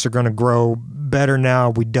plants are going to grow better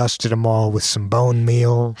now. We dusted them all with some bone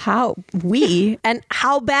meal. And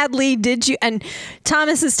how badly did you? And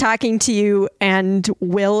Thomas is talking to you, and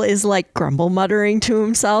Will is like grumble muttering to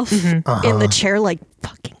himself in the chair, like,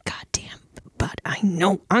 fucking goddamn. But I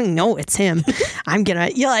know it's him. I'm gonna,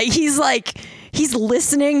 he's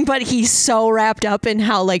listening, but he's so wrapped up in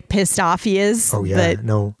how like pissed off he is. Oh yeah,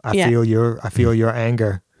 I feel your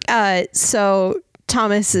anger. So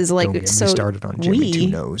Thomas is like, Don't get me started on Jimmy Two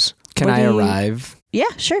Nose. Can I arrive? Yeah,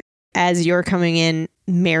 sure. As you're coming in,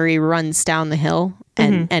 Mary runs down the hill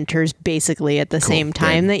and enters basically at the same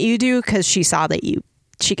time that you do, because she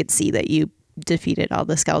could see that you defeated all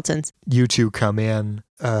the skeletons. You two come in.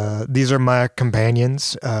 These are my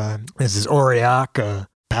companions. This is Auriok, a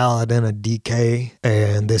paladin of DK,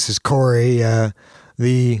 and this is Corey,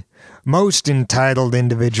 the most entitled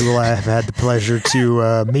individual I have had the pleasure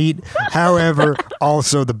to meet. However,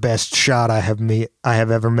 also the best shot I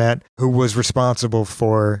have ever met, who was responsible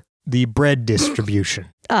for the bread distribution.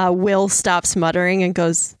 Will stops muttering and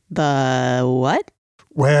goes, "The what?"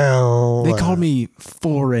 Well, they call me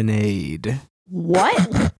Foreign Aid.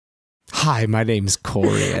 What? Hi, my name's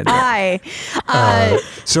Corey. Hi.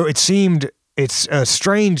 So it seemed it's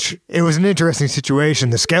strange. It was an interesting situation.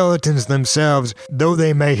 The skeletons themselves, though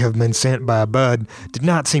they may have been sent by a bud, did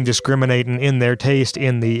not seem discriminating in their taste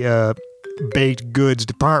in the baked goods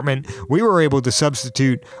department. We were able to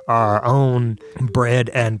substitute our own bread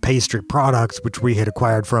and pastry products, which we had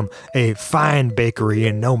acquired from a fine bakery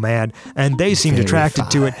in Nomad, and they seemed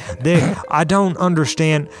attracted to it. I don't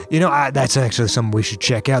understand. That's actually something we should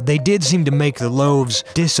check out. They did seem to make the loaves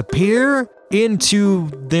disappear into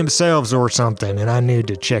themselves or something, and I need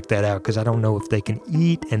to check that out because I don't know if they can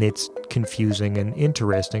eat, and it's confusing and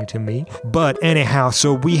interesting to me. But anyhow,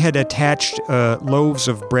 so we had attached loaves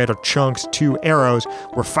of bread or chunks to arrows.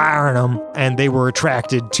 We're firing them, and they were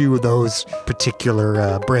attracted to those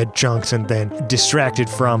particular bread chunks and then distracted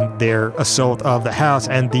from their assault of the house.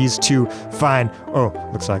 And these two find,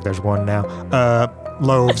 looks like there's one now,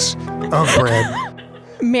 loaves of bread.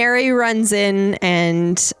 Mary runs in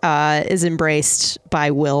and is embraced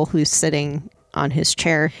by Will, who's sitting on his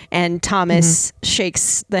chair. And Thomas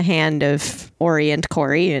shakes the hand of Ori and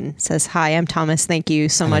Corey and says, "Hi, I'm Thomas. Thank you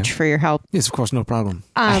so much for your help." Yes, of course, no problem.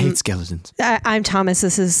 I hate skeletons. I'm Thomas.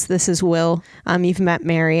 This is Will. You've met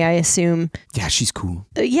Mary, I assume. Yeah, she's cool.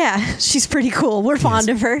 Yeah, she's pretty cool. We're fond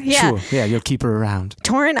of her. Yeah. Sure. Yeah, you'll keep her around.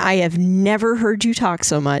 Torin, I have never heard you talk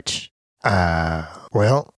so much.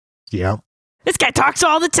 Well, yeah. This guy talks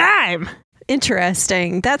all the time.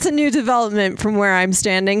 Interesting. That's a new development from where I'm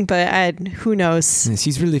standing, but who knows? Yes,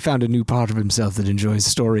 he's really found a new part of himself that enjoys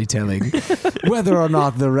storytelling. Whether or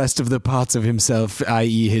not the rest of the parts of himself,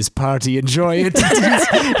 i.e. his party, enjoy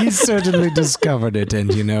it, he's certainly discovered it,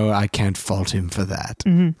 and, I can't fault him for that.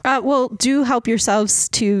 Mm-hmm. Well, do help yourselves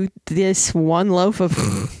to this one loaf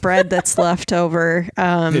of bread that's left over.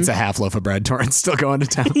 It's a half loaf of bread. Torrent's still going to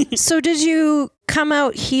town. So did you come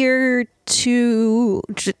out here to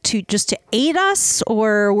aid us,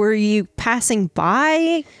 or were you passing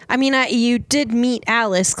by? I mean, you did meet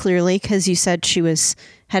Alice clearly because you said she was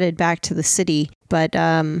headed back to the city, but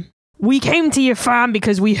we came to your farm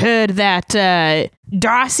because we heard that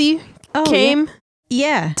Darcy came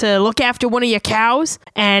to look after one of your cows,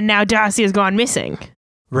 and now Darcy has gone missing.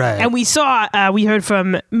 Right. And we heard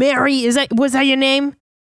from Mary. Was that your name?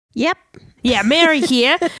 Yep. Yeah, Mary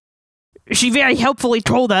here. She very helpfully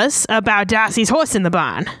told us about Darcy's horse in the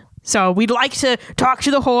barn. So we'd like to talk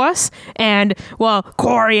to the horse, and,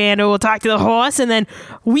 Coriander will talk to the horse, and then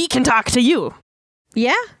we can talk to you.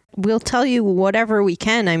 Yeah, we'll tell you whatever we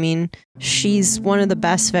can. I mean, she's one of the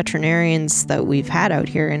best veterinarians that we've had out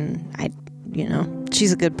here, and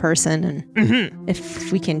she's a good person, and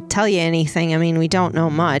if we can tell you anything, I mean, we don't know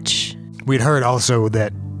much. We'd heard also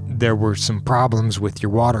that there were some problems with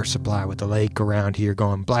your water supply with the lake around here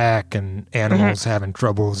going black and animals having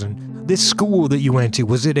troubles. And this school that you went to,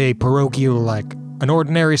 was it a parochial, like an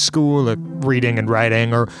ordinary school, like reading and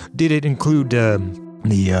writing, or did it include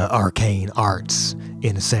the arcane arts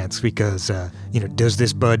in a sense because, does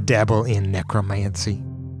this bud dabble in necromancy?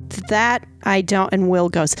 That I don't. And Will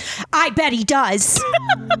goes, I bet he does.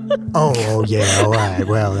 Oh, yeah, all right.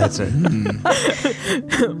 Well, that's a...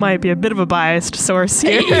 Might be a bit of a biased source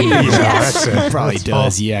here. Probably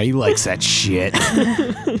does. Yeah, he likes that shit.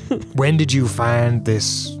 When did you find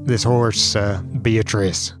this horse,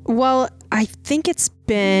 Beatrice? Well, I think it's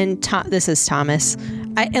been... this is Thomas.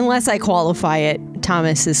 Unless I qualify it,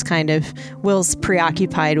 Thomas is kind of... Will's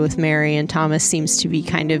preoccupied with Mary, and Thomas seems to be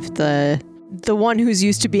kind of the one who's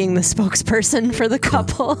used to being the spokesperson for the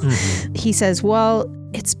couple. Mm-hmm. He says, well,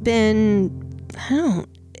 it's been...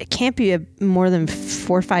 it can't be more than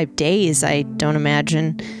 4 or 5 days, I don't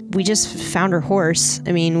imagine. We just found her horse.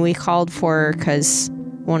 I mean, we called for her because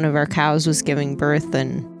one of our cows was giving birth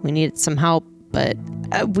and we needed some help, but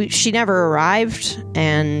she never arrived,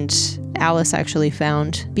 and Alice actually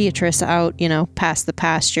found Beatrice out, past the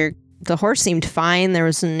pasture. The horse seemed fine. There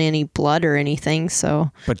wasn't any blood or anything, so...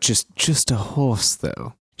 But just a horse,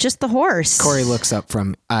 though. Just the horse. Corey looks up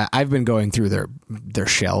from... I've been going through their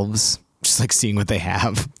shelves, just like seeing what they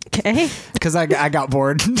have. Okay. Because I got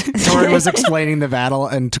bored. Tori was explaining the battle,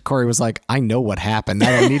 and Corey was like, I know what happened.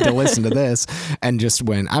 I don't need to listen to this. And just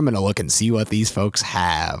when I'm going to look and see what these folks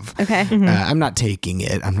have. Okay. Mm-hmm. I'm not taking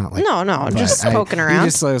it. I'm not like... No, I'm just poking around. He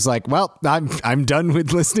just was like, well, I'm done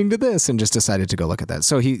with listening to this, and just decided to go look at that.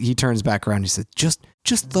 So he turns back around and he said, just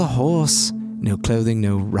the horse. No clothing,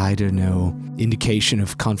 no rider, no indication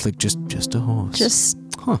of conflict, just a horse.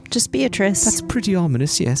 Just Beatrice. That's pretty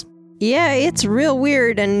ominous, yes. Yeah, it's real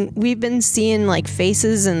weird, and we've been seeing like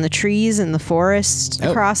faces in the trees in the forest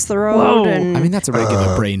across the road. And I mean, that's a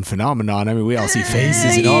regular brain phenomenon. I mean, we all see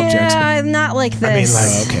faces in objects. Yeah, not like this.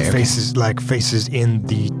 I mean, faces like faces in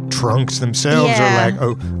the trunks themselves, or like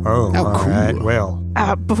all cool. Right, well.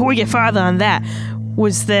 Before we get farther on that,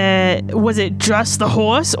 was it just the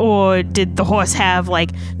horse, or did the horse have like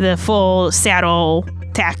the full saddle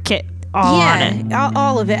tack kit on it?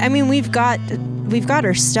 All of it. I mean, we've got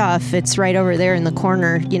her stuff. It's right over there in the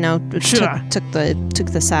corner. Sure. Took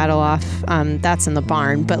the saddle off. That's in the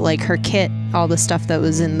barn. But like her kit, all the stuff that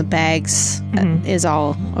was in the bags is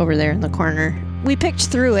all over there in the corner. We picked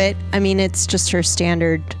through it. I mean, it's just her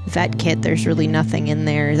standard vet kit. There's really nothing in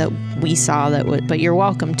there that we saw that would. But you're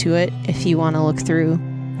welcome to it if you want to look through.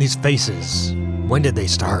 These faces. When did they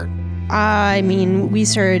start? I mean, we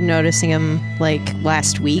started noticing them like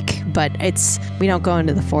last week, but we don't go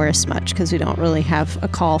into the forest much because we don't really have a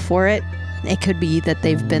call for it. It could be that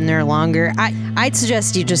they've been there longer. I'd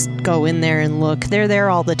suggest you just go in there and look. They're there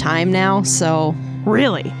all the time now, so...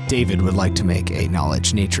 Really? David would like to make a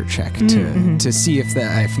knowledge nature check to see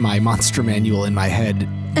if my monster manual in my head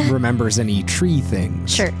remembers any tree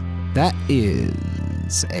things. Sure. That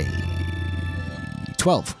is a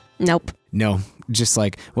 12. Nope. No. Just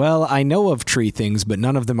like, well, I know of tree things, but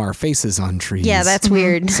none of them are faces on trees. Yeah, that's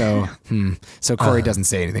weird. So Corey doesn't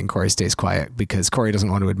say anything. Corey stays quiet because Corey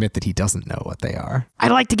doesn't want to admit that he doesn't know what they are.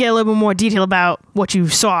 I'd like to get a little bit more detail about what you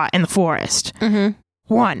saw in the forest. Mm-hmm.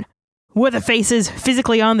 1, were the faces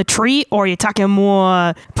physically on the tree, or are you talking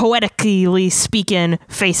more poetically speaking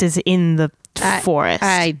faces in the forest?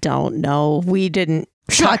 I don't know. We didn't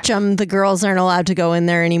touch them. The girls aren't allowed to go in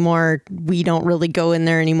there anymore. We don't really go in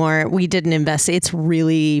there anymore. We didn't investigate. It's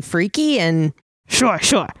really freaky, and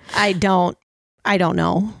Sure. I don't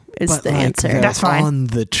know is the answer. That's fine. On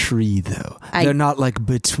the tree, though. They're not like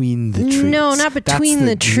between the trees. No, not between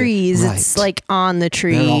the trees. Right. It's like on the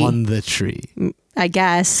tree. They're on the tree. I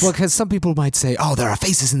guess. Well, because some people might say, oh, there are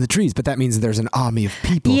faces in the trees, but that means there's an army of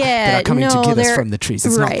people that are coming to get us from the trees.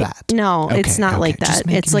 It's not that. No, it's not like that.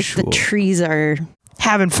 It's like the trees are...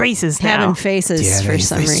 having faces now. Having faces for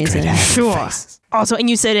some reason. Sure. Faces. Also, and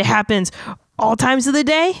you said it happens all times of the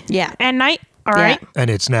day? Yeah. And night? All right. And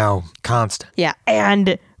it's now constant. Yeah.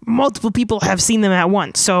 And multiple people have seen them at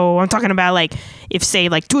once. So I'm talking about like, if say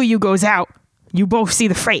like 2 of you goes out, you both see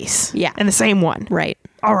the face. Yeah. And the same one. Right.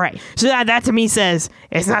 All right. So that to me says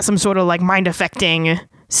it's not some sort of like mind affecting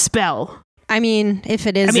spell. I mean, if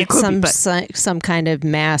it is, it's some kind of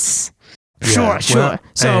mass. Sure.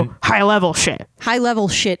 So high level shit. High level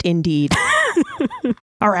shit indeed.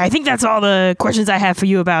 All right. I think that's all the questions I have for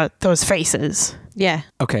you about those faces. Yeah.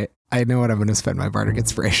 Okay. I know what I'm going to spend my bardic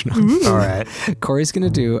inspiration on. All right. Corey's going to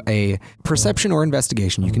do a perception or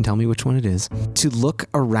investigation. You can tell me which one it is. To look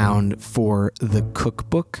around for the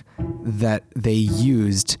cookbook that they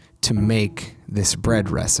used to make this bread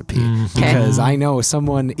recipe. Mm-hmm. Because I know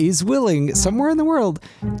someone is willing somewhere in the world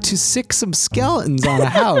to sick some skeletons on a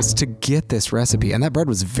house to get this recipe. And that bread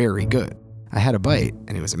was very good. I had a bite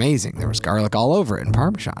and it was amazing. There was garlic all over it and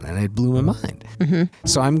Parmesan, and it blew my mind.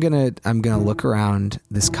 So I'm gonna look around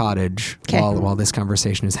this cottage while this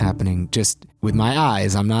conversation is happening, just with my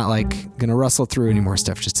eyes. I'm not like gonna rustle through any more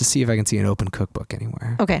stuff, just to see if I can see an open cookbook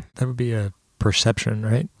anywhere. Okay. That would be a perception,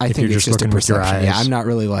 right? I If think you're it's just a looking with your perception. Yeah, eyes. I'm not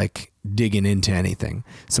really like digging into anything.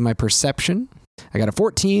 So my perception, I got a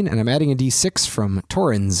 14, and I'm adding a d6 from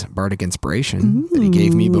Torin's bardic inspiration that he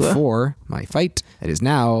gave me before my fight. It is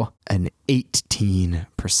now an 18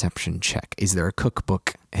 perception check. Is there a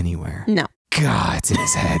cookbook anywhere? No. God, it's in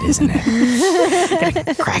his head, isn't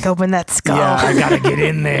it? Crack open that skull. Yeah, I gotta get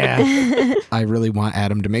in there. I really want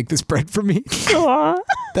Adam to make this bread for me.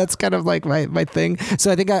 That's kind of like my thing.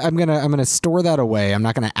 So I think I'm gonna store that away. I'm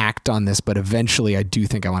not gonna act on this, but eventually I do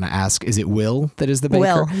think I want to ask, is it Will that is the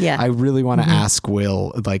baker? Will, yeah. I really want to ask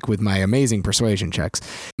Will, like with my amazing persuasion checks,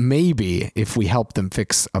 maybe if we help them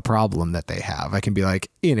fix a problem that they have, I can be like,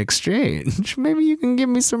 in exchange, maybe you can give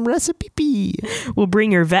me some recipe. We'll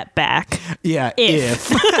bring your vet back. Yeah, if.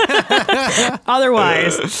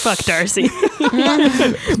 Otherwise, fuck Darcy.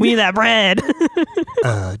 We need that bread.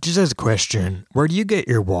 Just as a question, where do you get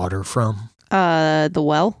your water from? The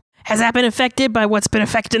well? Has that been affected by what's been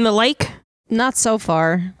affecting the lake? Not so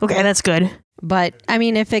far. Okay, that's good. But, I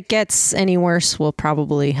mean, if it gets any worse, we'll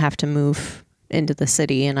probably have to move into the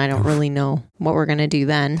city, and I don't really know what we're going to do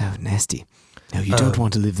then. Oh, nasty. No, you don't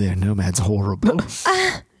want to live there. Nomad's horrible.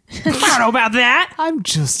 I don't know about that. I'm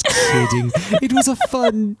just kidding. It was a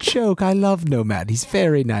fun joke. I love Nomad. He's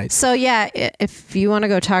very nice. So, yeah, if you want to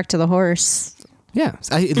go talk to the horse... Yeah,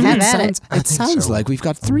 it sounds like we've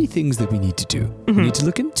got 3 things that we need to do. We need to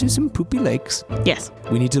look into some poopy lakes. Yes.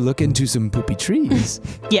 We need to look into some poopy trees.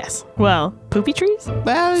 Yes. Well, poopy trees?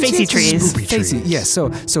 Well, Facey trees. Spoopy trees. Yes,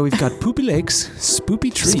 so we've got poopy lakes,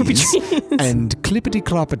 spoopy trees, and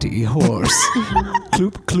clippity-cloppity horse.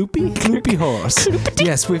 Cloopy horse.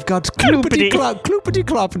 Yes, we've got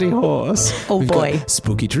clippity-cloppity horse. Oh, We've boy. got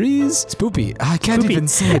spooky trees. Spoopy. I can't Spoopy. even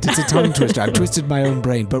say it. It's a tongue twister. I've twisted my own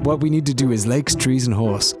brain. But what we need to do is lakes, trees, and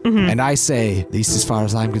horse. And I say, at least as far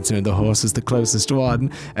as I'm concerned, the horse is the closest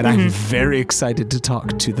one. And I'm very excited to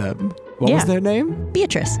talk to them. What was their name?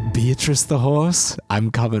 Beatrice. Beatrice the horse, I'm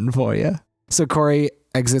coming for you. So Corey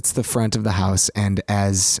exits the front of the house, and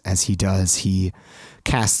as he does, he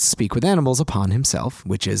casts Speak with Animals upon himself,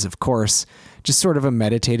 which is, of course, just sort of a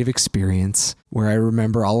meditative experience where I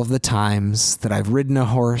remember all of the times that I've ridden a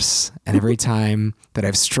horse, and every time that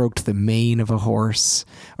I've stroked the mane of a horse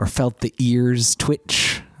or felt the ears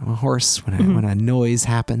twitch of a horse when a noise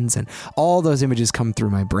happens, and all those images come through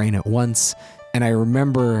my brain at once, and I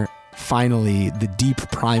remember finally the deep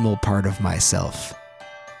primal part of myself.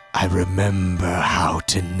 I remember how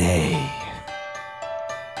to neigh.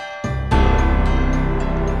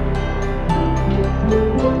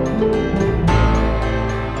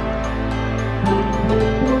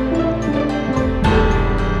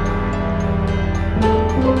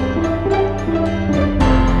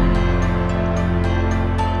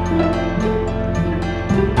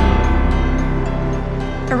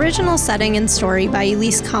 Original setting and story by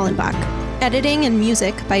Elise Kallenbach. Editing and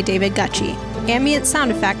music by David Gucci. Ambient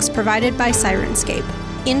sound effects provided by Sirenscape.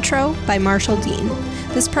 Intro by Marshall Dean.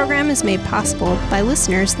 This program is made possible by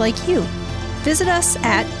listeners like you. Visit us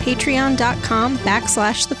at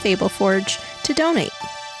patreon.com/thefableforge to donate.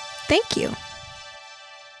 Thank you.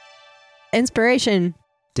 Inspiration.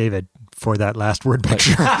 David, for that last word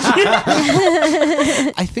picture.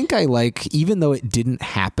 I think I like, even though it didn't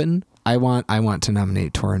happen, I want to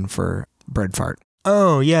nominate Torin for Bread Fart.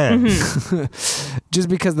 Oh, yeah. Just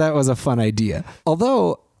because that was a fun idea.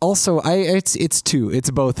 Although, also, it's 2.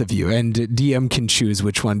 It's both of you, and DM can choose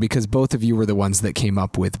which one, because both of you were the ones that came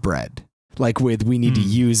up with bread. Like with, we need to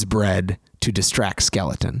use bread to distract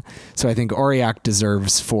Skeleton. So I think Auriac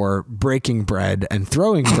deserves for breaking bread and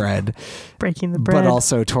throwing bread. Breaking the bread. But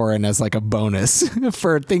also Torin as like a bonus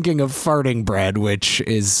for thinking of farting bread, which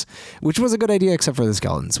was a good idea, except for the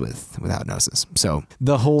skeletons without gnosis. So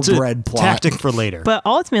the whole It's a bread plot. tactic for later. But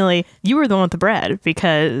ultimately, you were the one with the bread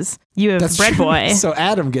because you have That's bread true. boy. So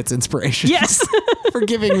Adam gets inspiration. Yes. For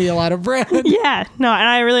giving me a lot of bread. Yeah. No, and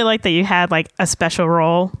I really like that you had like a special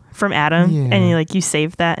role from Adam, Yeah. and you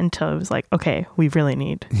saved that until it was like, okay, we really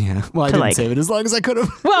need. Yeah. Well, I To, didn't like- save it as long as I could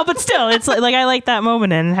have. Well, but still, it's like I like that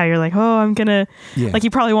moment and how you're like, oh, I'm gonna Yeah. like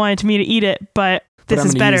you probably wanted me to eat it, but this I'm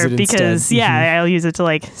is gonna use better it because instead. yeah, I'll use it to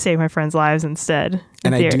like save my friends' lives instead.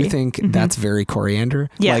 And in I do theory. think that's very Coriander.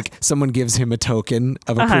 Yeah. Like someone gives him a token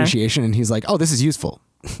of appreciation and he's like, oh, this is useful.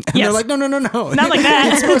 And Yes. they're like, no. Not like that.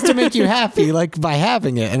 It's supposed to make you happy, like by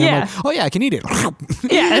having it. And Yeah. I'm like, oh yeah, I can eat it.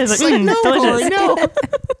 Yeah, it's like, no, delicious. Corey, no.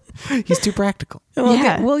 He's too practical.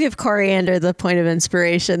 We'll give Coriander the point of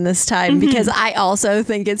inspiration this time because I also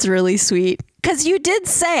think it's really sweet. Because you did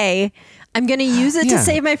say, I'm going to use it to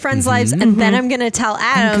save my friends' lives, and then I'm going to tell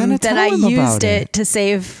Adam that I used it to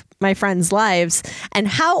save my friends' lives. And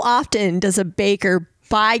how often does a baker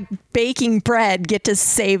by baking bread get to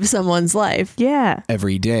save someone's life? Yeah.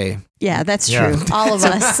 Every day. Yeah, that's true. All of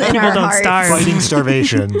us in our don't hearts. starve. Fighting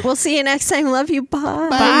starvation. We'll see you next time. Love you. Bye.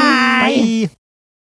 Bye. Bye.